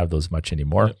days. We don't have those much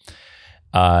anymore.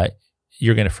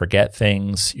 You're going to forget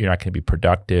things. You're not going to be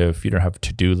productive. You don't have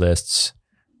to-do lists.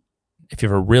 If you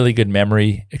have a really good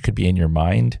memory, it could be in your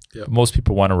mind. Most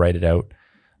people want to write it out.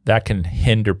 That can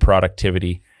hinder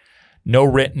productivity. No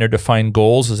written or defined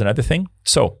goals is another thing.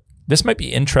 So this might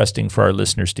be interesting for our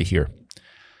listeners to hear.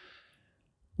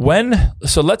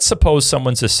 So let's suppose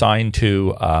someone's assigned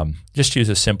to, just use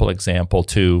a simple example,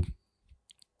 to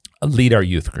lead our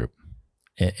youth group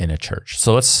in a church.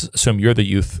 So let's assume you're the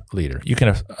youth leader. You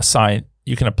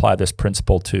can apply this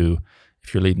principle to,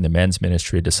 if you're leading the men's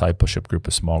ministry, a discipleship group,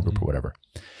 a small group, or whatever.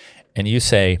 And you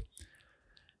say,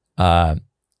 when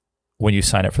you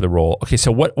sign up for the role, okay,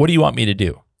 so what do you want me to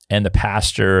do? And the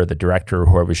pastor, the director, or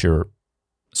whoever's your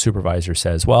supervisor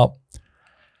says, well,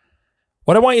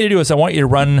 what I want you to do is I want you to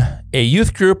run a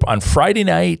youth group on Friday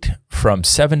night from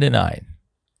 7 to 9.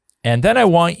 And then I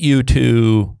want you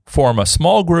to form a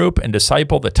small group and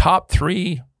disciple the top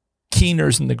 3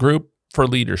 keeners in the group for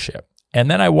leadership. And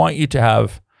then I want you to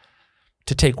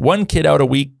take 1 kid out a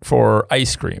week for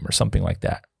ice cream or something like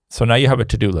that. So now you have a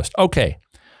to-do list. Okay.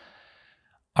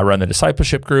 I run the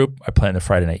discipleship group, I plan the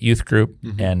Friday night youth group,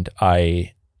 and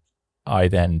I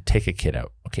then take a kid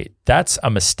out. Okay, that's a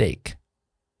mistake.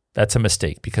 That's a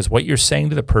mistake, because what you're saying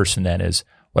to the person then is,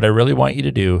 what I really want you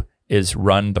to do is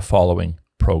run the following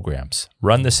programs.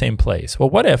 Run the same plays. Well,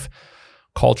 what if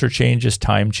culture changes,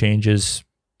 time changes,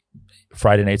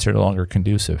 Friday nights are no longer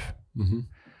conducive?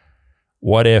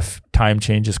 What if time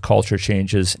changes, culture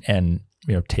changes, and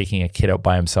taking a kid out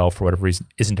by himself for whatever reason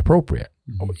isn't appropriate?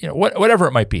 Whatever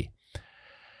it might be.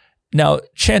 Now,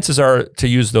 chances are, to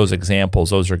use those examples,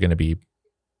 those are going to be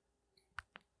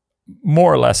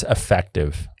more or less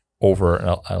effective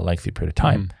over a lengthy period of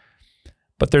time.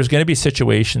 But there's going to be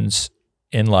situations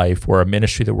in life where a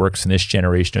ministry that works in this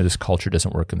generation or this culture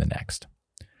doesn't work in the next.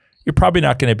 You're probably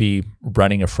not going to be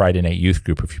running a Friday night youth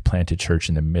group if you plant a church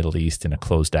in the Middle East in a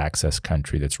closed access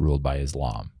country that's ruled by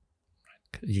Islam.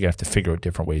 You're going to have to figure out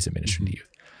different ways of ministering to youth.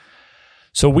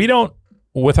 So we don't,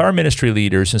 with our ministry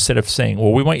leaders, instead of saying,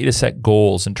 well, we want you to set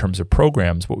goals in terms of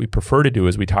programs, what we prefer to do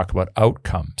is we talk about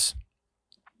outcomes.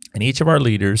 And each of our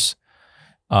leaders,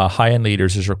 high-end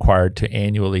leaders, is required to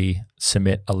annually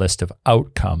submit a list of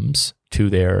outcomes to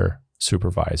their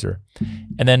supervisor.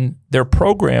 And then their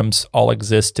programs all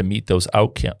exist to meet those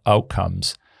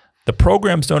outcomes. The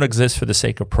programs don't exist for the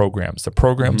sake of programs. The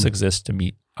programs exist to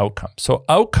meet outcomes. So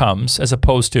outcomes, as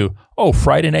opposed to,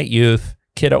 Friday night youth,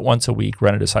 kid out once a week,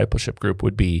 run a discipleship group,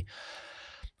 would be,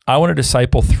 I want to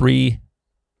disciple 3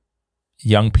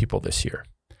 young people this year.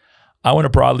 I want to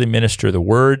broadly minister the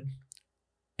word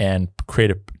and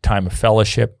create a time of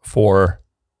fellowship for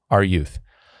our youth.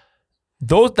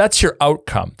 That's your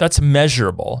outcome. That's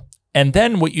measurable. And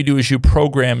then what you do is you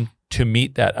program to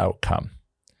meet that outcome.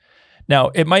 Now,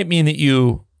 it might mean that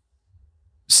you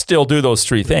still do those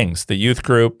 3 things: the youth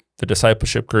group, the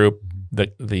discipleship group,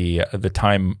 the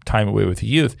time away with the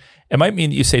youth. It might mean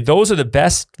that you say, those are the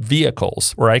best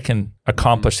vehicles where I can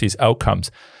accomplish these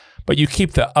outcomes. But you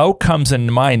keep the outcomes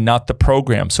in mind, not the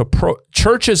program. So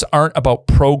churches aren't about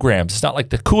programs. It's not like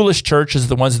the coolest churches are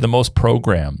the ones with the most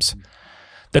programs.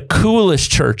 The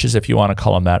coolest churches, if you want to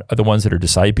call them that, are the ones that are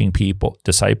discipling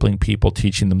people,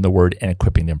 teaching them the word, and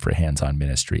equipping them for hands-on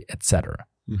ministry, etc.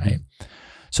 Right?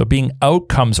 So being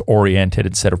outcomes-oriented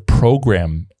instead of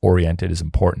program-oriented is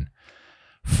important.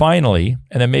 Finally,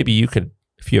 and then maybe you could,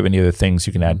 if you have any other things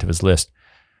you can add to his list,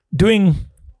 doing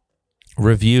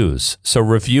Reviews. So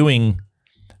reviewing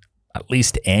at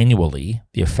least annually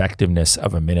the effectiveness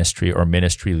of a ministry or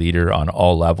ministry leader on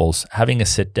all levels, having a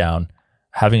sit down,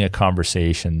 having a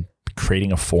conversation,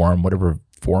 creating a forum, whatever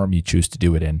forum you choose to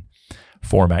do it in,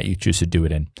 format you choose to do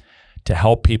it in, to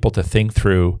help people to think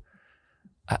through,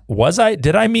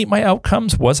 did I meet my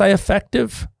outcomes? Was I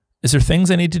effective? Is there things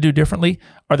I need to do differently?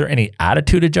 Are there any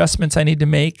attitude adjustments I need to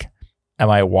make? Am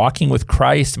I walking with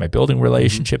Christ? Am I building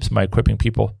relationships? Am I equipping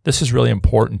people? This is really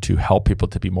important to help people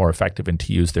to be more effective and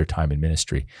to use their time in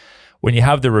ministry. When you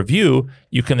have the review,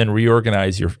 you can then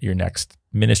reorganize your next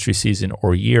ministry season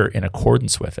or year in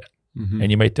accordance with it. And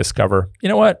you might discover, you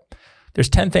know what? There's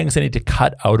 10 things I need to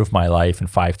cut out of my life and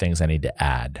 5 things I need to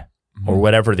add, or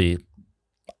whatever the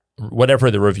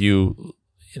review,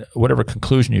 whatever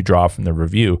conclusion you draw from the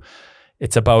review.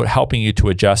 It's about helping you to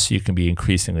adjust so you can be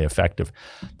increasingly effective.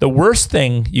 The worst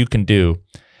thing you can do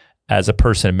as a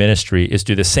person in ministry is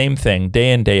do the same thing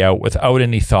day in, day out without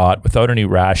any thought, without any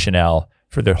rationale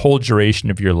for the whole duration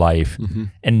of your life,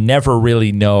 and never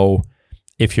really know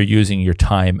if you're using your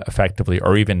time effectively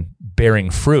or even bearing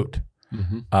fruit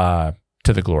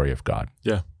to the glory of God.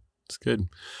 Yeah. That's good.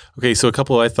 Okay, so a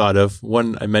couple I thought of.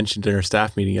 One I mentioned in our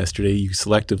staff meeting yesterday, you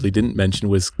selectively didn't mention,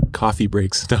 was coffee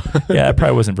breaks. Yeah, that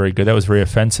probably wasn't very good. That was very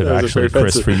offensive, actually,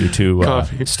 Chris, for you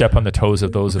to step on the toes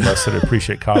of those of us that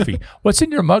appreciate coffee. What's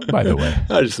in your mug, by the way?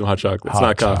 Just some hot chocolate. It's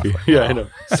not coffee. Yeah, I know.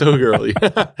 So girly.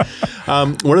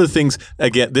 One of the things,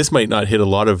 again, this might not hit a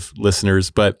lot of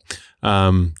listeners, but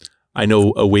I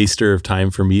know a waster of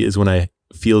time for me is when I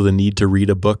feel the need to read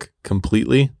a book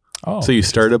completely. So you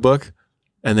start a book,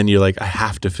 and then you're like, I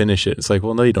have to finish it. It's like,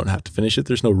 well, no, you don't have to finish it.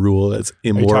 There's no rule. That's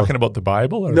immoral. Are you talking about the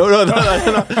Bible? Or? No.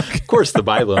 Of course, the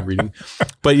Bible I'm reading.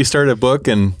 But you start a book,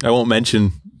 and I won't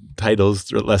mention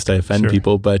titles lest I offend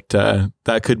people, but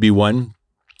that could be one.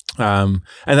 And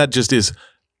that just is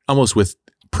almost with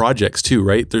projects too,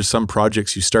 right? There's some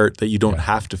projects you start that you don't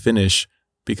have to finish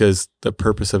because the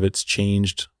purpose of it's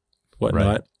changed, whatnot.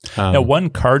 Right. Now,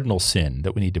 one cardinal sin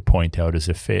that we need to point out is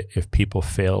if people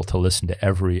fail to listen to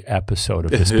every episode of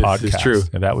this podcast. It's true.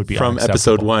 And that would be from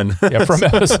episode 1. Yeah, from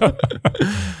episode.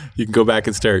 You can go back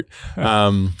and start.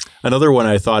 Another one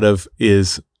I thought of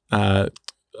is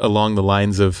along the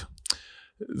lines of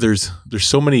there's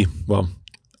so many. Well,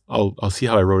 I'll see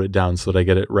how I wrote it down so that I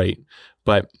get it right.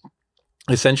 But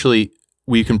essentially,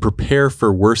 we can prepare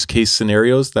for worst case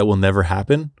scenarios that will never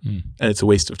happen, and it's a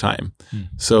waste of time.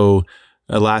 So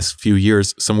the last few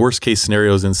years, some worst case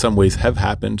scenarios in some ways have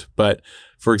happened. But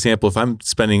for example, if I'm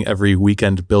spending every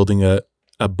weekend building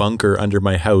a bunker under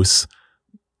my house,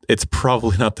 it's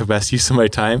probably not the best use of my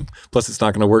time. Plus, it's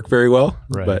not going to work very well.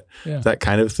 Right. But that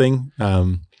kind of thing.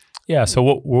 So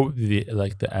what would be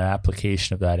the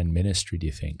application of that in ministry, do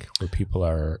you think, where people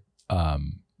are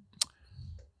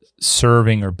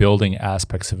serving or building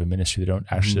aspects of a ministry that don't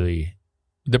actually,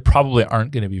 that probably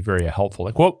aren't going to be very helpful?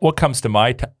 Like what comes to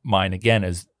my mind again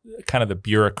is kind of the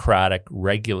bureaucratic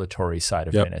regulatory side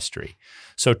of ministry.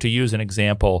 So to use an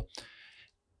example,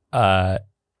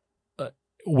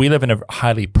 we live in a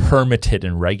highly permitted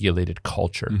and regulated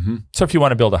culture. So if you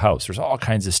want to build a house, there's all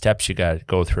kinds of steps you got to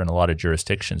go through in a lot of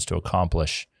jurisdictions to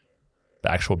accomplish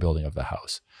the actual building of the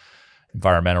house.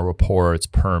 Environmental reports,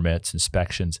 permits,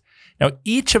 inspections. Now,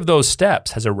 each of those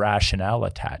steps has a rationale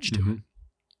attached to it.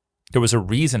 There was a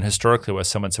reason historically why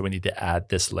someone said we need to add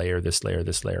this layer, this layer,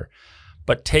 this layer.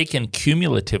 But taken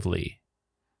cumulatively,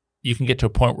 you can get to a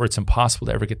point where it's impossible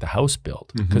to ever get the house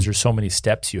built because there's so many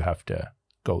steps you have to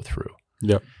go through.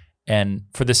 Yep. And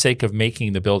for the sake of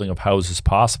making the building of houses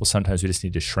possible, sometimes we just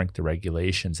need to shrink the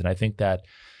regulations. And I think that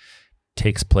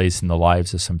takes place in the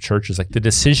lives of some churches. Like the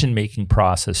decision-making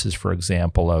processes, for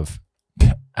example, of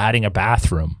adding a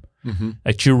bathroom.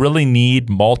 Like you really need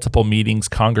multiple meetings,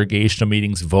 congregational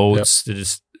meetings, votes.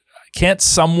 Isn't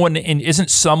someone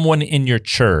in your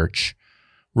church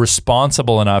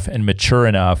responsible enough and mature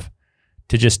enough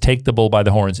to just take the bull by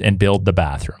the horns and build the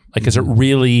bathroom? Like, is it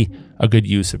really a good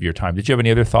use of your time? Did you have any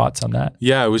other thoughts on that?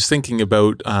 Yeah, I was thinking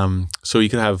about, so you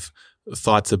could have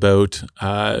thoughts about,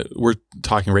 we're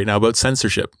talking right now about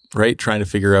censorship, right? Trying to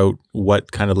figure out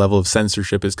what kind of level of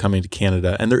censorship is coming to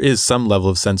Canada. And there is some level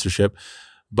of censorship,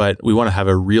 but we want to have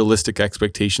a realistic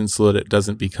expectation so that it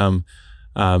doesn't become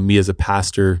me as a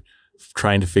pastor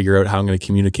trying to figure out how I'm going to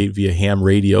communicate via ham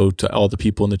radio to all the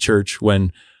people in the church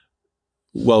when,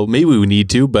 well, maybe we need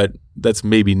to, but that's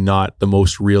maybe not the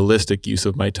most realistic use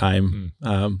of my time.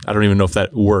 I don't even know if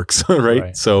that works,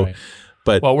 right?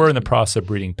 But we're in the process of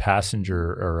breeding passenger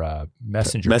or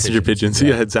messenger pigeons.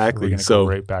 Yeah, exactly. We're going to go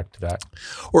right back to that.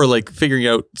 Or like figuring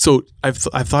out. So I've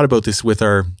thought about this with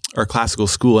our our classical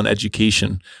school and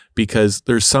education, because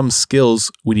there's some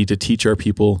skills we need to teach our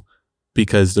people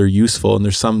because they're useful, and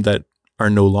there's some that are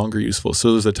no longer useful.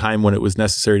 So there's a time when it was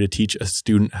necessary to teach a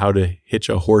student how to hitch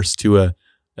a horse to a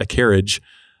carriage,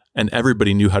 and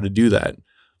everybody knew how to do that.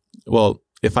 Well,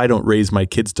 if I don't raise my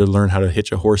kids to learn how to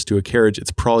hitch a horse to a carriage,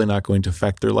 it's probably not going to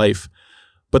affect their life.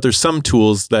 But there's some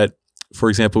tools that, for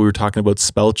example, we were talking about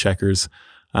spell checkers.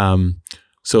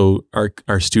 So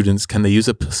our students, can they use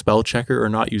a spell checker or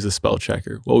not use a spell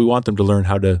checker? Well, we want them to learn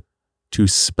how to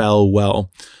spell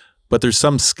well. But there's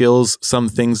some skills, some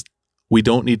things we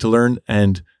don't need to learn,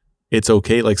 and it's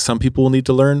okay. Like some people will need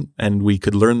to learn, and we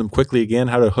could learn them quickly again,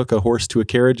 how to hook a horse to a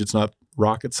carriage. It's not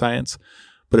rocket science.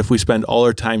 But if we spend all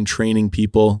our time training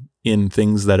people in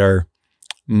things that are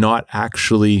not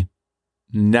actually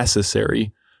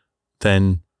necessary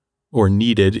then or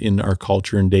needed in our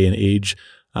culture and day and age,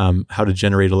 how to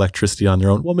generate electricity on their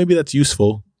own, well, maybe that's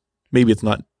useful. Maybe it's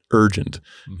not urgent.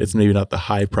 Mm-hmm. It's maybe not the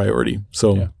high priority.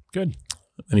 So yeah, good.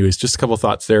 Anyways, just a couple of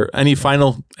thoughts there. Any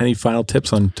final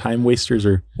tips on time wasters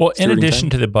or? Well, in addition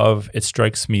to the above, it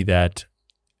strikes me that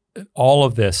all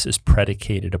of this is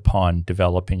predicated upon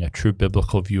developing a true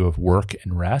biblical view of work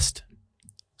and rest.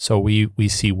 So we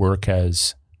see work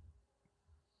as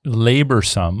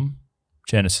laborsome,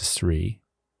 Genesis 3,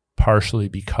 partially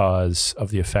because of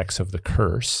the effects of the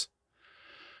curse,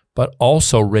 but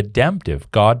also redemptive.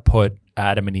 God put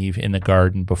Adam and Eve in the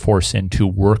garden before sin to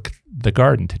work the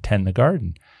garden, to tend the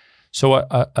garden. So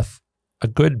a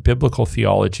good biblical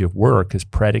theology of work is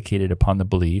predicated upon the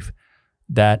belief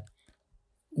that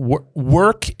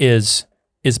work is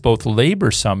both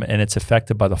laborsome and it's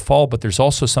affected by the fall, but there's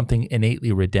also something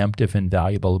innately redemptive and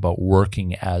valuable about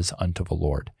working as unto the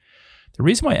Lord. The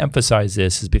reason why I emphasize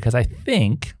this is because I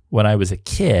think when I was a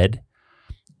kid,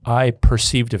 I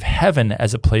perceived of heaven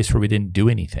as a place where we didn't do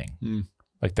anything.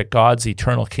 Like that God's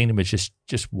eternal kingdom is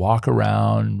just walk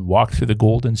around, walk through the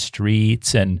golden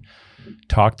streets and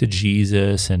talk to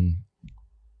Jesus and,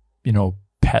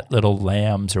 pet little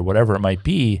lambs or whatever it might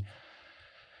be.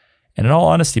 And in all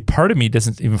honesty, part of me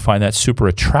doesn't even find that super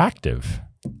attractive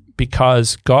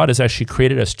because God has actually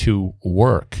created us to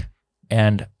work.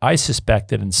 And I suspect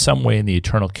that in some way in the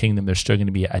eternal kingdom, there's still going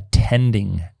to be a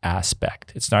tending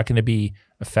aspect. It's not going to be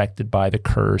affected by the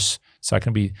curse. It's not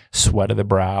going to be sweat of the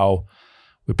brow.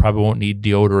 We probably won't need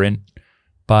deodorant,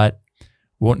 but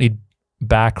we won't need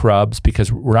back rubs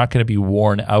because we're not going to be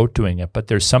worn out doing it. But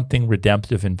there's something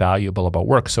redemptive and valuable about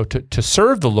work. So to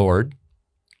serve the Lord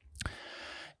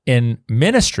in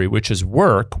ministry, which is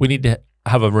work, we need to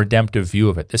have a redemptive view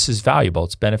of it. This is valuable,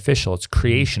 it's beneficial, it's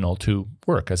creational to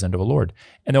work as unto the Lord.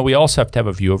 And then we also have to have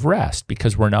a view of rest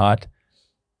because we're not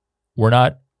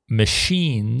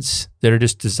machines that are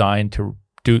just designed to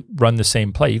run the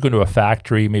same play. You go to a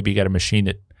factory, maybe you got a machine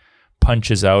that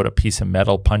punches out a piece of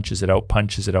metal, punches it out,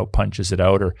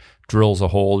 or drills a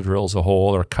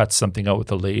hole, or cuts something out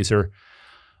with a laser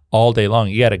all day long.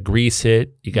 You got to grease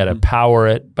it, you got to power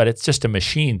it, but it's just a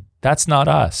machine. That's not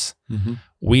us. Mm-hmm.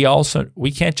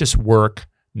 We can't just work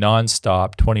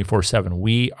nonstop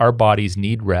 24/7. Our bodies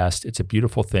need rest. It's a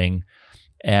beautiful thing.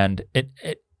 And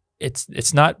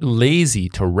it's not lazy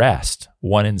to rest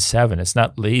 1 in 7. It's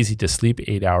not lazy to sleep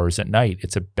 8 hours at night.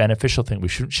 It's a beneficial thing. We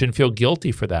shouldn't feel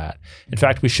guilty for that. In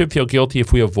fact, we should feel guilty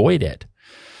if we avoid it.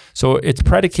 So it's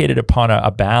predicated upon a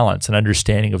balance, an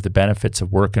understanding of the benefits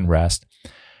of work and rest.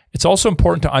 It's also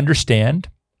important to understand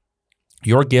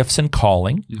your gifts and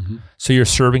calling, so you're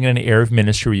serving in an area of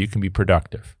ministry where you can be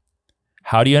productive.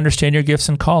 How do you understand your gifts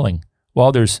and calling?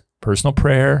 Well, there's personal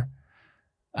prayer,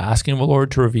 asking the Lord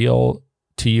to reveal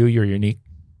to you your unique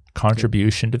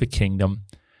contribution to the kingdom.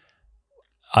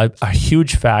 A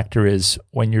huge factor is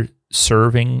when you're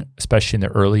serving, especially in the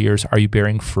early years, are you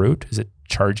bearing fruit? Is it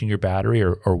charging your battery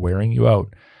or wearing you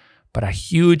out? But a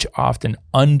huge, often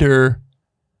under-taught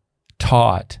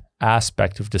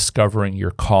aspect of discovering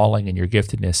your calling and your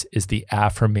giftedness is the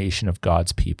affirmation of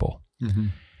God's people. Mm-hmm.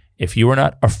 If you are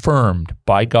not affirmed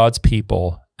by God's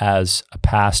people as a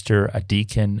pastor, a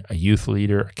deacon, a youth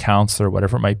leader, a counselor,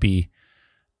 whatever it might be,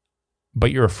 but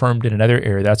you're affirmed in another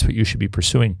area, that's what you should be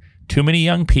pursuing. Too many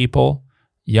young people,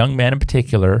 young men in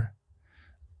particular,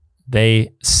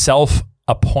 they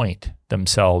self-appoint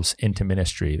themselves into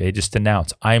ministry. They just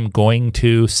announce, I'm going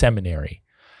to seminary.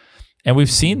 And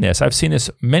we've seen this. I've seen this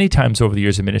many times over the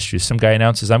years of ministry. Some guy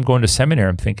announces, I'm going to seminary.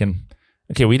 I'm thinking,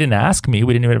 okay, we didn't ask me.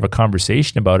 We didn't even have a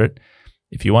conversation about it.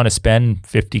 If you want to spend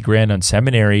 $50,000 on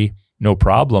seminary, no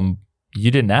problem.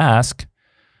 You didn't ask,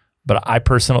 but I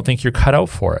personally don't think you're cut out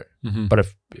for it. Mm-hmm.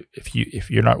 But if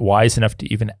you're not wise enough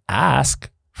to even ask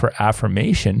for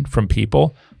affirmation from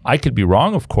people, I could be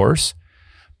wrong, of course,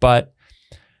 but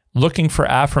looking for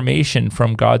affirmation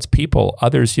from God's people.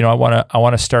 Others, I want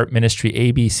to start ministry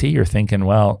ABC. You're thinking,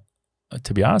 well,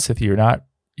 to be honest with you, you're not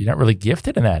really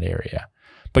gifted in that area,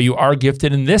 but you are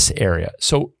gifted in this area.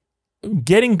 So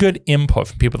getting good input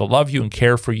from people that love you and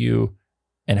care for you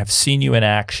and have seen you in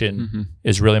action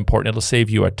is really important. It'll save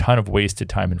you a ton of wasted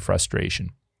time and frustration.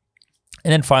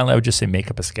 And then finally, I would just say make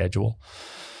up a schedule.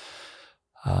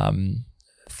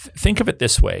 Think of it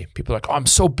this way. People are like, oh, I'm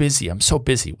so busy.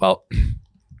 Well,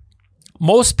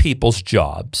 most people's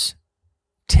jobs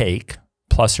take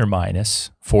plus or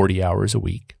minus 40 hours a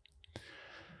week.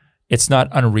 It's not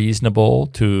unreasonable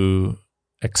to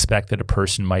expect that a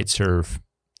person might serve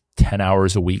 10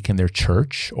 hours a week in their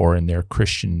church or in their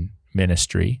Christian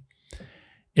ministry.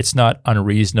 It's not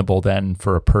unreasonable then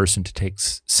for a person to take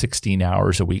 16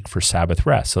 hours a week for Sabbath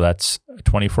rest. So that's a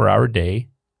 24-hour day.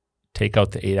 Take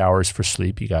out the 8 hours for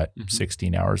sleep. You got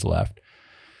 16 hours left.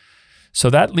 So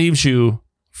that leaves you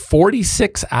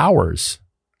 46 hours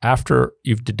after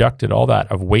you've deducted all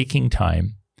that of waking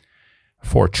time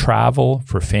for travel,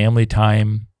 for family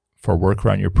time, for work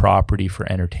around your property, for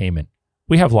entertainment.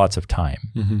 We have lots of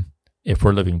time if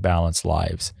we're living balanced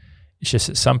lives. It's just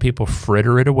that some people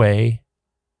fritter it away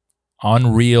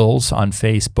on Reels, on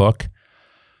Facebook,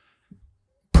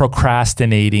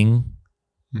 procrastinating,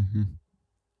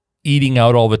 eating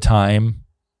out all the time,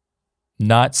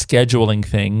 not scheduling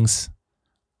things.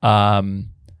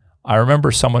 I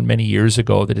remember someone many years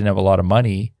ago that didn't have a lot of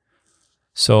money.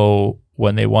 So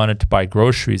when they wanted to buy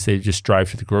groceries, they'd just drive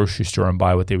to the grocery store and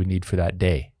buy what they would need for that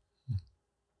day.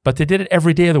 But they did it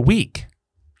every day of the week.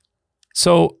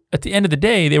 So at the end of the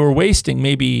day, they were wasting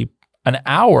maybe an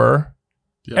hour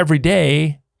every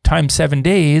day times 7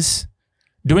 days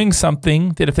doing something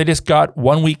that if they just got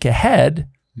 1 week ahead,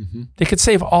 they could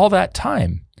save all that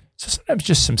time. So sometimes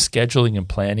just some scheduling and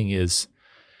planning is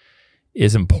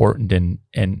important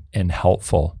and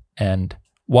helpful. And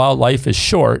while life is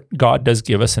short, God does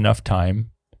give us enough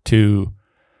time to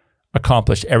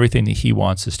accomplish everything that he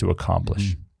wants us to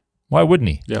accomplish. Why wouldn't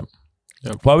he? Yep.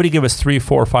 Why would he give us 3,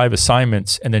 4, 5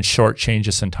 assignments and then shortchange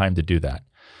us in time to do that?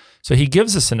 So he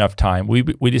gives us enough time. We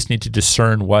just need to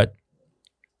discern what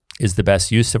is the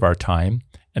best use of our time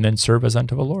and then serve as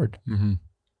unto the Lord.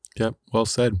 Yep. Well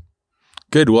said.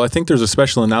 Good. Well, I think there's a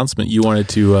special announcement you wanted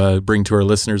to bring to our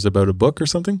listeners about a book or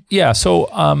something. Yeah. So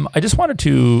I wanted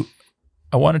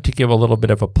to give a little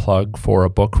bit of a plug for a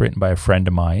book written by a friend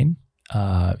of mine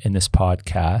in this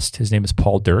podcast. His name is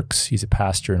Paul Dirks. He's a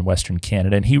pastor in Western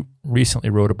Canada, and he recently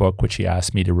wrote a book which he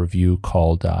asked me to review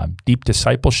called Deep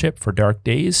Discipleship for Dark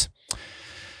Days.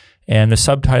 And the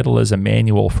subtitle is A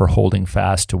Manual for Holding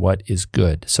Fast to What is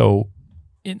Good. So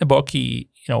in the book, he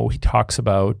talks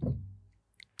about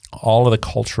all of the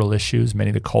cultural issues, many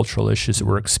of the cultural issues that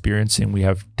we're experiencing. We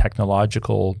have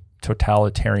technological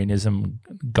totalitarianism,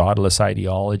 godless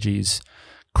ideologies,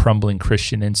 crumbling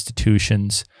Christian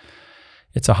institutions.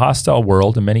 It's a hostile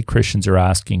world, and many Christians are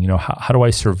asking, how do I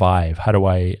survive? How do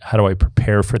I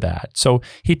prepare for that? So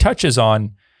he touches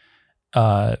on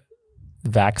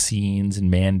vaccines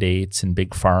and mandates and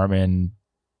big pharma and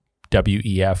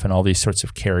WEF and all these sorts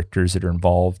of characters that are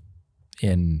involved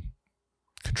in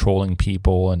controlling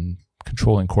people and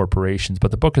controlling corporations. But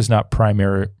the book is not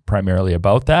primarily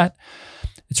about that.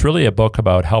 It's really a book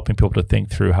about helping people to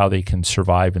think through how they can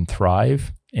survive and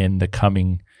thrive in the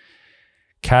coming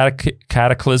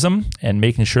cataclysm, and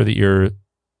making sure that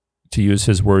to use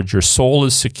his words, your soul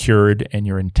is secured and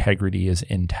your integrity is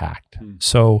intact.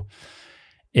 So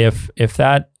if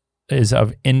that is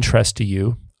of interest to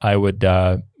you, I would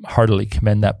heartily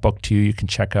commend that book to you. You can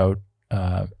check out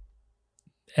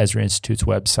Ezra Institute's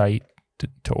website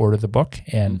to order the book,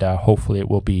 and hopefully it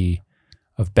will be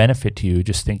of benefit to you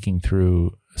just thinking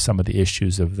through some of the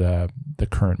issues of the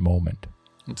current moment.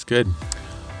 That's good.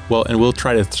 Well, and we'll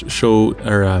try to show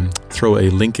or throw a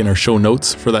link in our show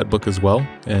notes for that book as well,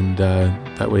 and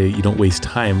that way you don't waste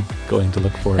time going to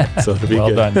look for it. So it'll be well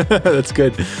good. Done. That's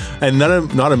good. And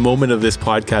not a moment of this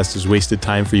podcast is wasted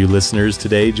time for you listeners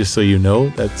today, just so you know.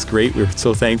 That's great. We're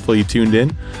so thankful you tuned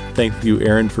in. Thank you,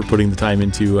 Aaron, for putting the time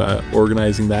into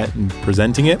organizing that and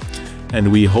presenting it.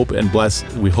 And we hope and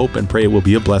pray it will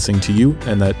be a blessing to you,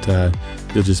 and that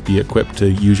you'll just be equipped to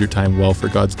use your time well for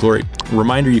God's glory.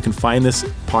 Reminder, you can find this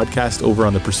podcast over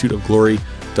on the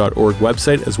pursuitofglory.org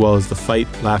website, as well as the Fight,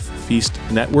 Laugh, Feast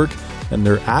Network and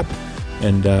their app.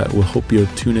 And we'll hope you'll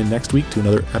tune in next week to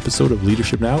another episode of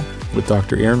Leadership Now with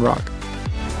Dr. Aaron Rock.